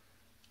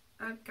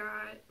 I've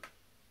got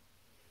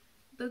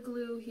the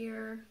glue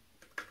here.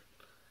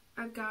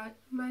 I've got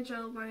my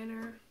gel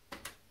liner.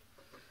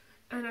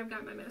 And I've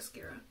got my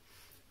mascara.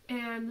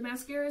 And the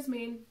mascara's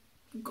main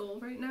goal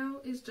right now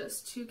is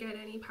just to get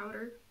any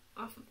powder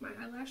off of my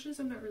eyelashes.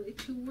 I'm not really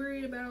too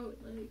worried about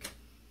like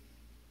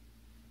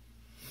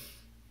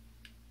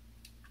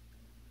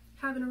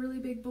having a really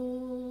big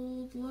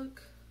bold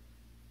look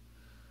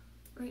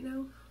right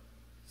now.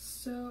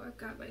 So I've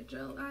got my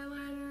gel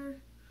eyeliner.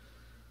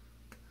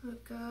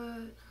 I've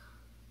got,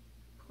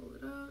 pull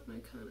it out and I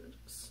kind of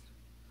just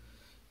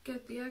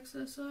get the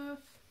excess off.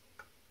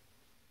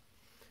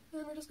 And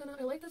then we're just gonna,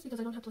 I like this because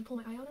I don't have to like pull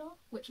my eye out at all,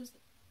 which is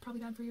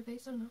probably bad for your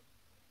face, I don't know.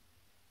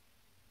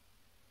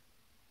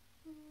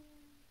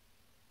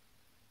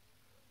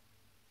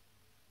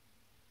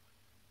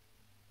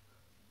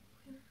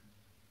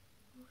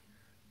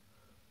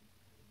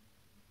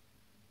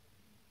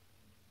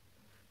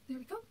 There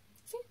we go.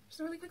 See?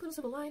 Just a really quick little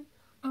simple line.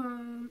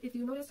 If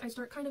you notice, I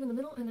start kind of in the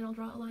middle and then I'll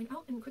draw a line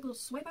out and a quick little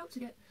swipe out to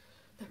get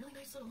that really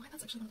nice little line.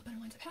 That's actually one of the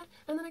better lines I've had.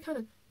 And then I kind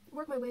of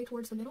work my way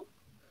towards the middle.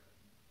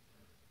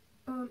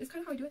 It's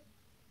kind of how I do it.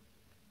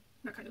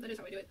 Not kind of, that is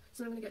how I do it.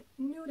 So I'm going to get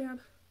no dab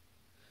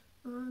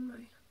on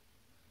my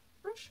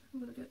brush. I'm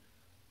going to get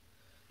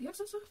the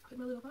excess off, put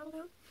my little bottle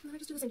down, and then I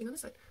just do the same thing on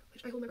this side,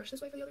 which I hold my brush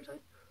this way for the other side.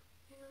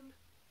 And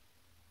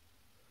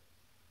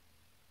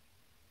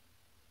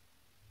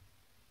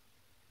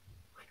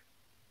liner.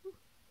 Ooh.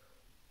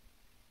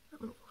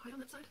 That went a little high on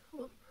that side. Oh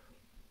well.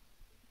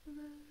 And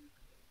then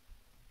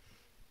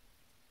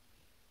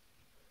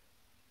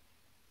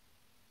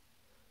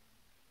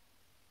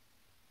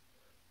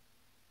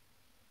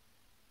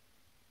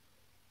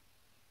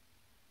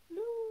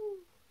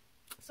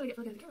so I get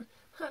looking at the camera.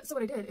 So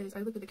what I did is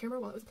I looked at the camera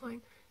while it was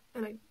applying,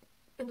 and I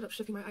ended up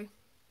shifting my eye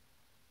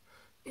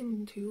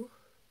into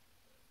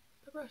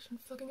the brush and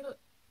fucking it up.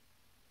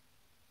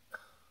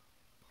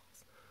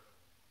 Balls.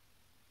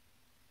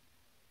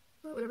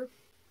 Well, whatever.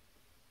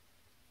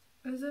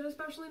 Is it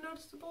especially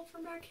noticeable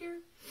from back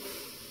here?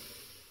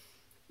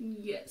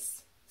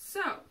 Yes.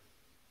 So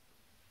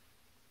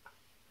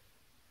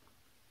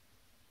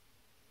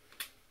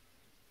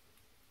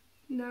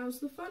now's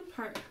the fun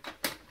part.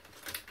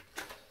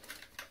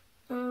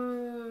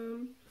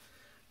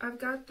 I've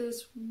got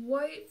this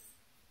white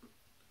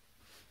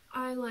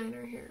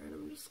eyeliner here, and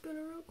I'm just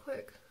gonna real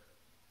quick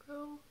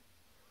go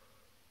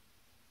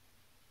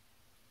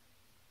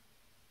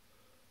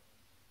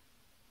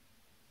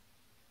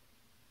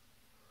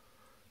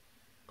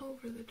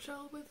over the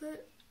gel with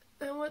it.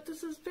 And what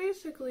this is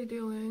basically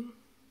doing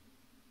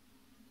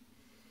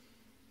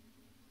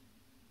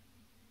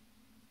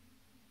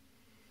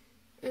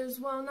is,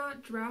 while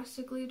not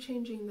drastically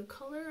changing the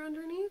color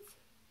underneath,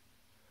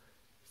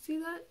 see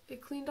that?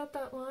 It cleaned up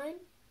that line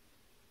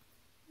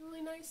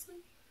really nicely.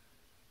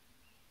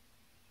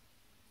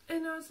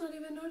 And now it's not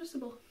even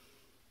noticeable.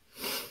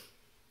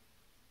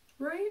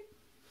 Right?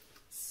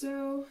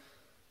 So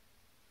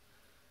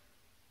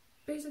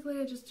basically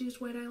I just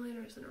used white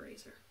eyeliner as an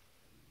eraser.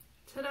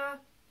 Ta-da!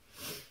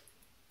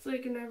 It's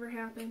like it never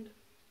happened.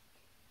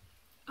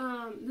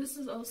 This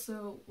is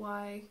also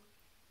why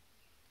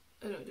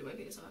I don't do my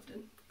face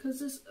often. Because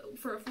this,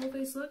 for a full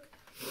face look,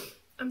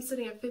 I'm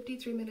sitting at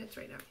 53 minutes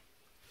right now.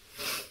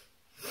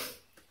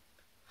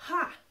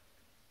 Ha!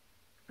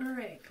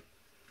 Alright.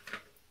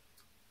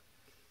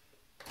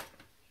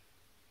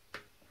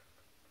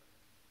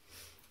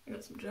 I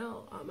got some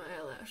gel on my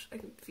eyelash. I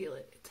can feel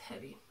it. It's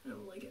heavy. I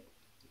don't like it.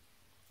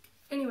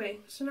 Anyway,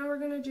 so now we're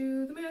gonna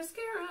do the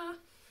mascara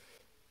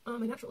on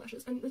my natural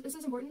lashes. And this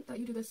is important that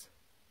you do this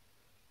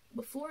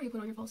before you put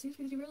on your falsies,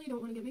 because you really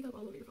don't want to get makeup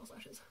all over your false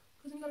lashes,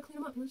 because then you gotta clean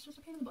them up and it's just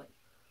a pain in the butt.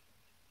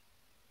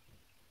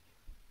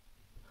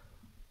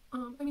 I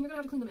mean, you're gonna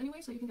have to clean them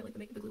anyway, so you can get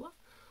like the glue off,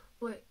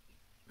 but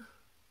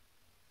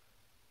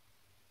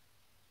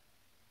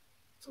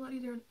it's a lot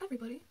easier on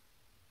everybody.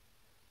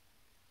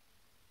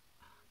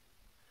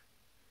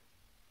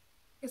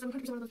 Yes, I'm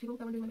 100% one of those people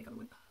that want to do my makeup the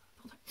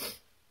whole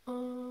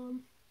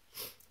time.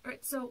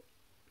 Alright, so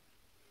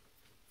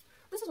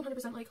this is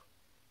 100% like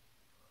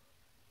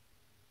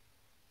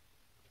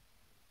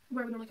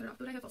where I would normally cut it off,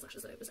 but I have false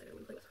lashes that I decided I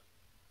wouldn't play with.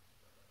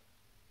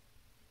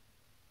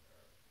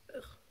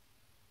 Ugh.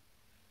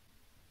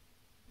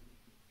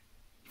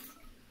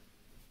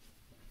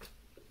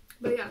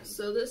 But yeah,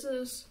 so this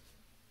is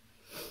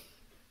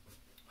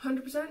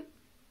 100%.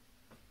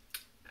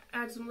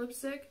 Add some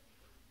lipstick.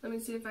 Let me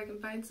see if I can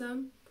find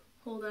some.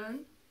 Hold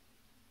on.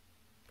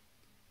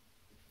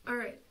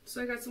 Alright,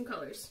 so I got some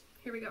colors.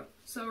 Here we go.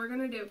 So we're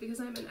gonna do, because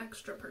I'm an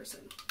extra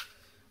person,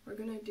 we're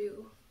gonna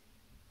do,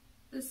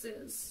 this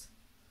is,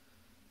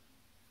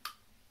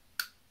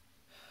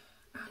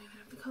 I don't even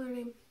have the color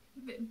name,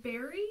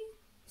 berry?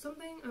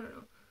 Something? I don't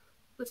know.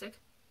 Lipstick.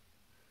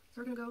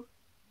 So we're gonna go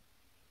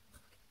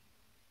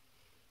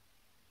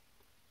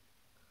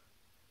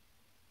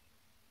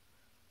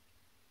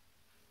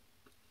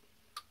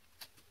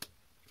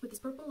with this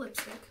purple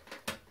lipstick.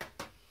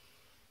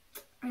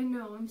 I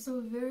know, I'm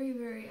so very,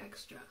 very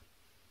extra.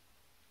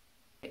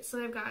 Okay,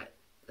 so I've got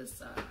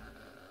this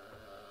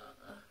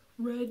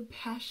red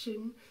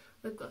passion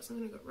lip gloss. I'm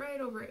gonna go right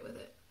over it with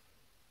it.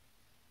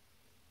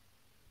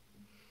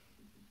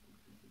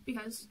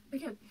 Because I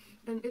can.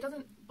 And it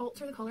doesn't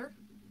alter the color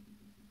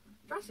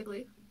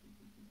drastically.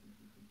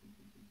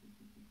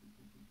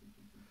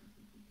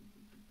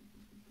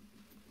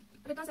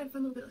 But it does add a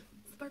fun little bit of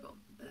sparkle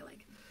that I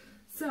like.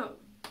 So,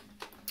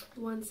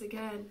 once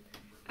again,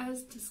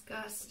 as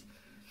discussed,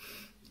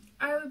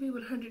 I would be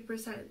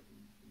 100%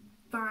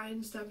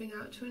 fine stepping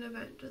out to an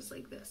event just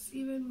like this,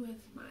 even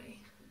with my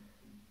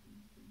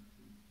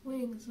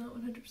wings not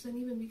 100%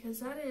 even, because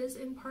that is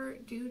in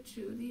part due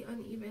to the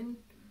uneven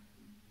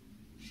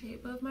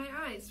shape of my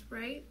eyes,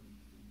 right?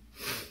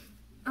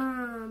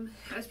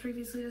 As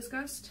previously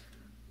discussed,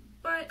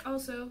 but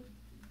also,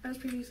 as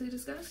previously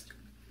discussed,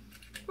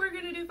 we're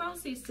gonna do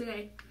falsies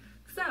today.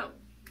 So,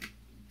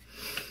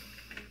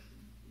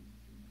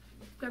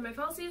 got my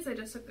falsies, I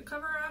just took the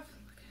cover off.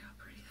 Look at how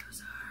pretty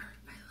those are.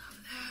 I love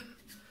them.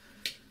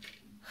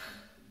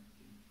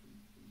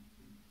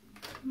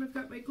 And I've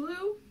got my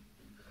glue.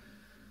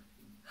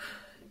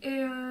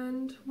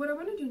 And what I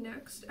want to do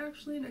next,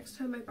 actually, next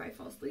time I buy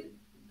falsies,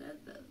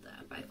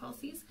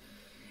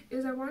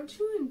 is I want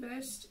to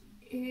invest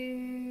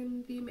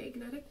in the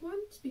magnetic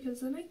ones, because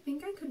then I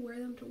think I could wear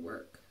them to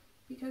work.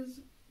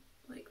 Because,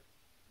 like,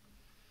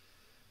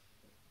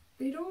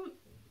 they don't,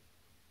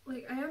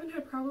 like, I haven't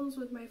had problems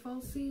with my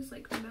falsies,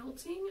 like,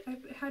 melting.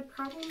 I've had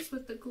problems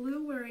with the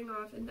glue wearing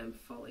off and them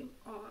falling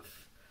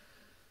off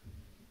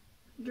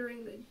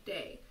during the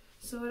day.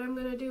 So what I'm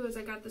going to do is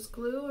I got this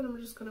glue and I'm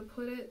just going to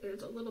put it,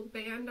 there's a little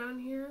band on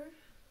here.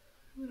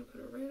 I'm going to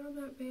put it right on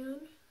that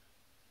band.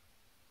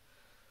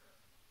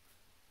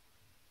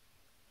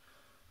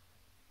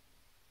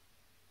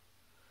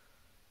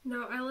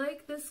 Now I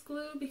like this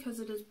glue because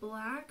it is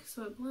black,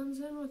 so it blends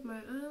in with my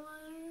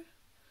eyeliner.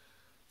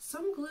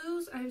 Some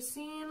glues I've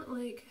seen,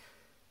 like,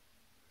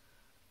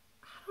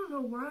 I don't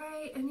know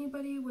why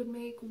anybody would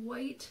make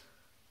white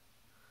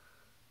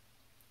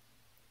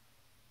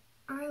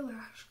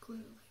eyelash glue.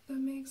 Like, that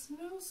makes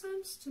no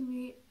sense to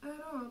me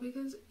at all,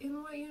 because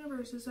in what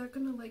universe is that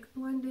gonna, like,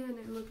 blend in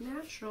and look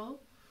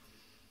natural?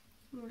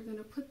 We're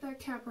gonna put that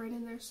cap right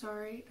in there.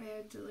 Sorry, I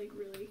had to, like,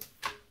 really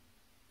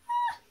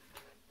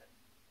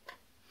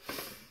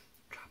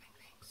dropping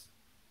things.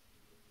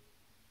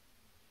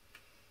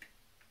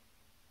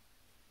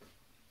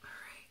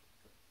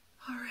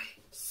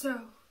 Alright,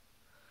 so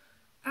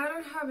I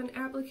don't have an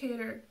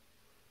applicator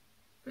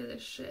for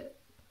this shit.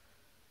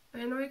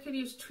 I know I could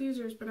use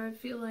tweezers, but I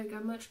feel like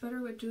I'm much better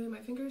with doing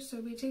my fingers,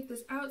 so we take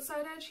this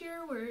outside edge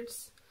here where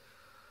it's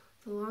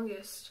the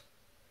longest,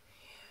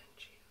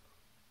 and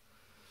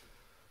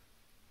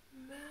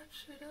you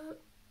match it up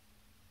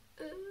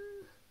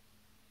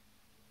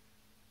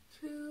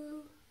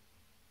to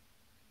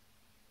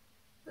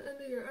the end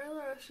of your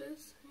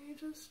eyelashes, and you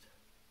just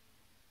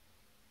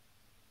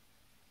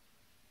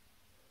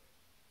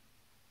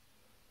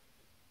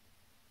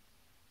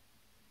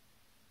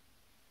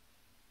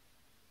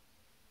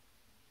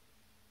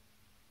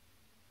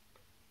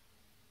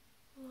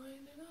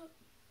line it up,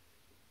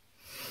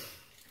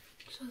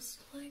 just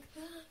like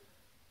that.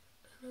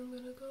 And I'm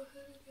gonna go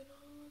ahead and get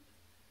all of it.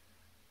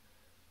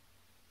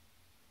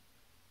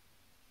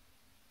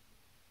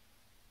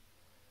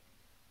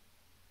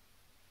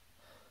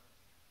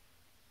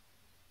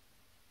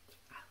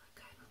 I look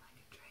kind of like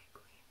a drag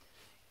queen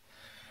today,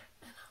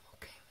 and I'm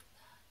okay with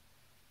that.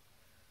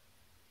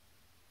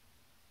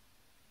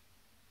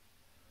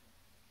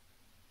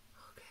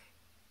 Okay.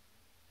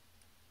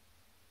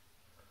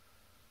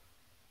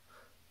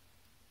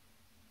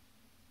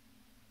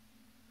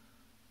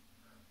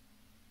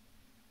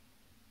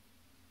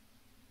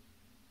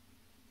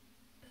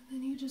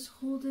 just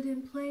hold it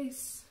in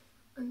place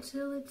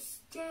until it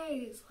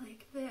stays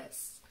like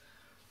this.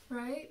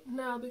 Right?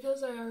 Now,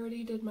 because I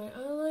already did my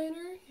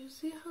eyeliner, you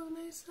see how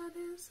nice that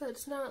is?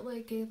 That's not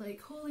like a,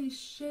 like, holy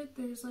shit,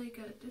 there's like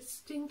a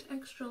distinct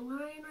extra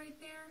line right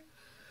there.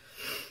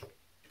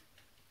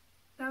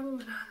 That one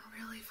went on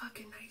really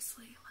fucking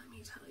nicely, let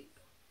me tell you.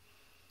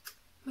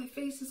 My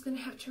face is gonna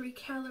have to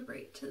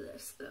recalibrate to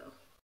this, though.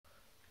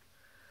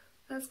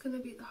 That's gonna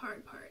be the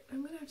hard part.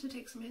 I'm gonna have to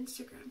take some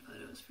Instagram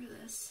photos for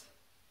this.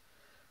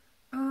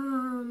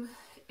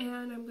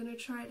 And I'm gonna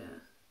try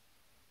to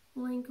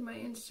link my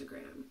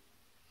Instagram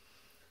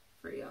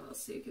for y'all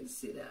so you can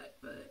see that,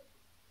 but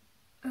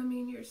I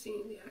mean, you're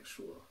seeing the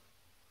actual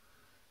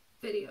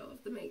video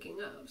of the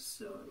making of,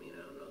 so I mean,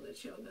 I don't know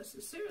that y'all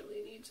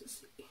necessarily need to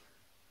see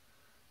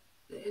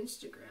the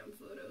Instagram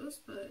photos,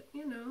 but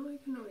you know, I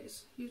can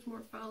always use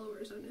more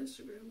followers on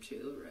Instagram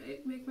too,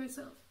 right? Make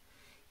myself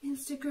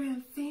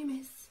Instagram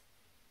famous.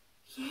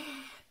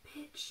 Yeah,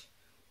 bitch.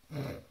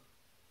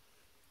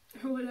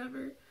 Or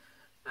whatever.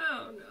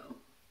 I don't know.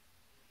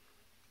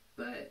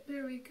 But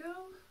there we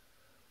go.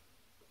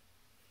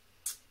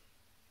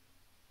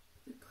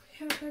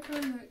 Put back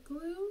on that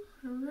glue.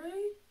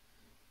 Alright.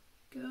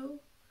 Go.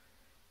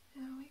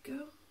 There we go.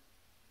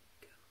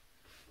 Go.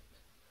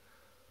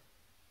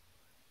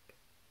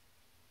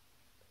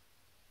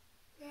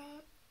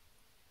 That.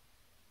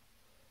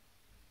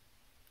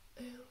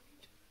 And we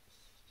just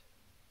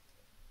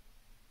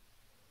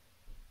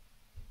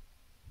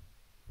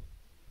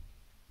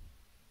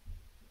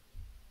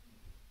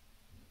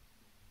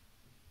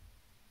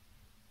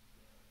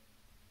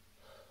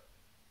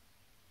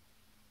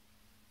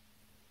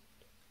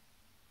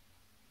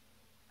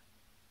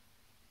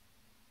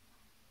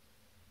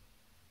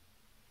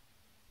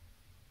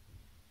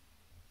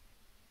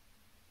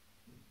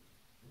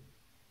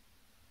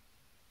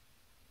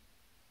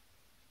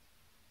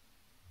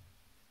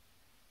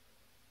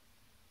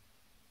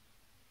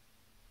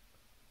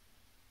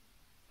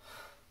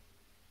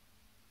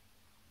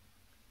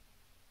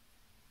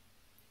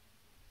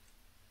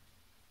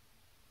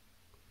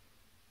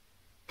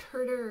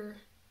Turner.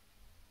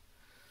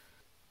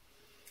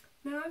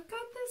 Now I've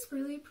got this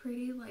really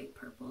pretty light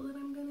purple that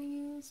I'm gonna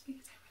use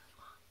because I really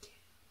want to.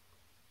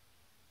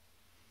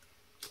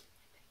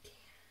 And I can.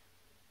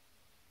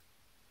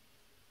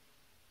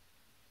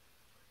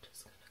 We're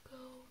just gonna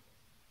go.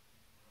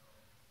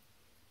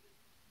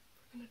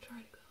 We're gonna try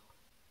to go.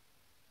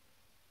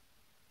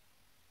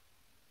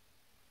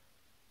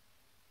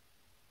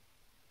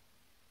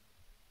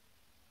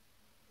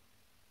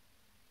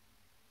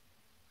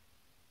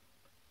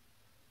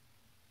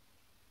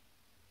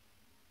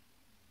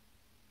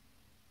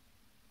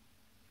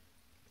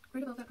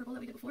 Right above that purple that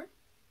we did before.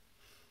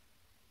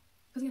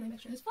 Because again, I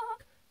mixed it as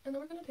fuck. And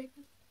then we're going to take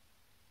this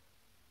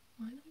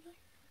line that we got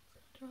here. It's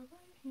going to draw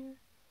right here.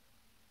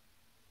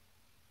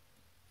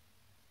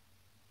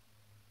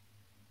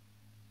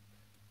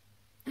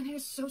 And it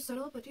is so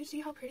subtle, but do you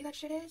see how pretty that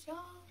shit is, y'all?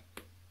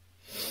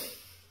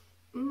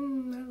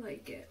 I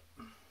like it.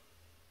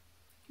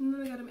 And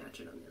then I gotta match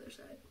it on the other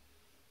side.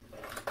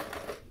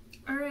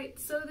 Alright,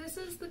 so this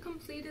is the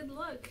completed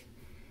look.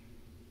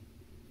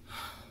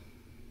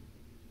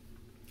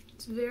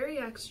 It's very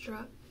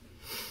extra,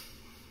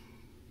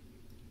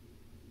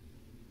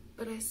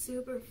 but I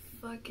super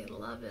fucking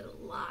love it a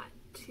lot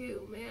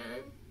too,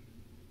 man.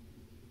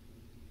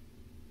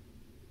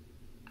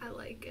 I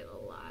like it a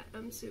lot.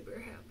 I'm super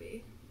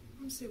happy.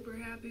 I'm super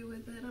happy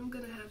with it. I'm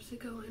gonna have to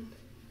go and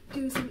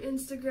do some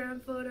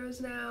Instagram photos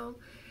now,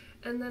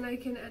 and then I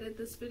can edit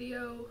this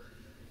video,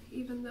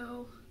 even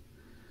though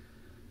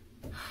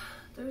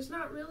there's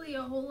not really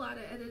a whole lot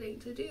of editing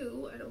to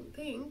do, I don't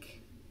think.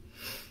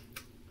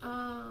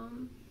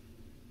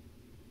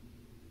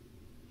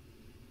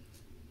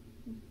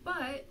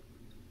 But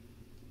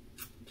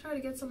try to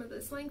get some of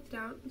this length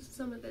down,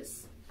 some of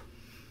this.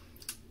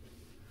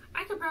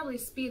 I could probably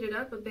speed it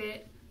up a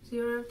bit so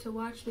you don't have to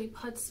watch me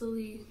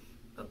putzily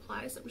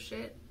apply some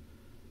shit.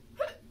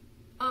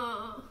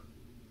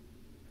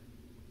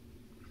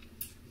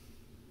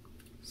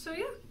 So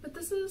yeah, but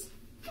this is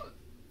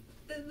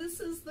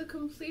the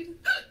complete,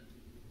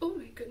 oh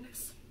my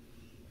goodness.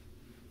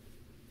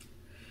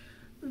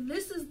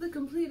 This is the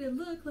completed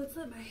look. Let's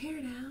let my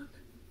hair down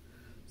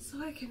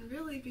so I can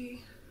really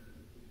be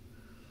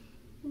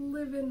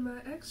living my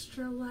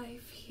extra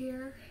life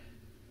here.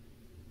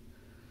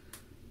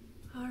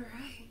 All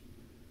right.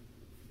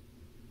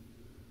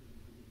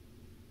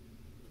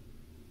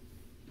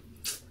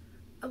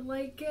 I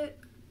like it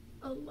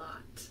a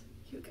lot,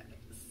 you guys.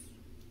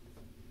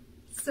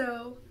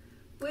 So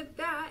with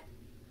that,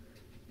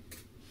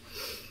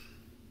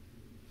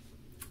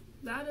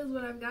 that is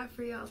what I've got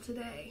for y'all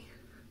today.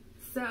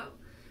 So,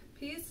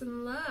 peace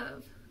and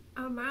love.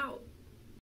 I'm out.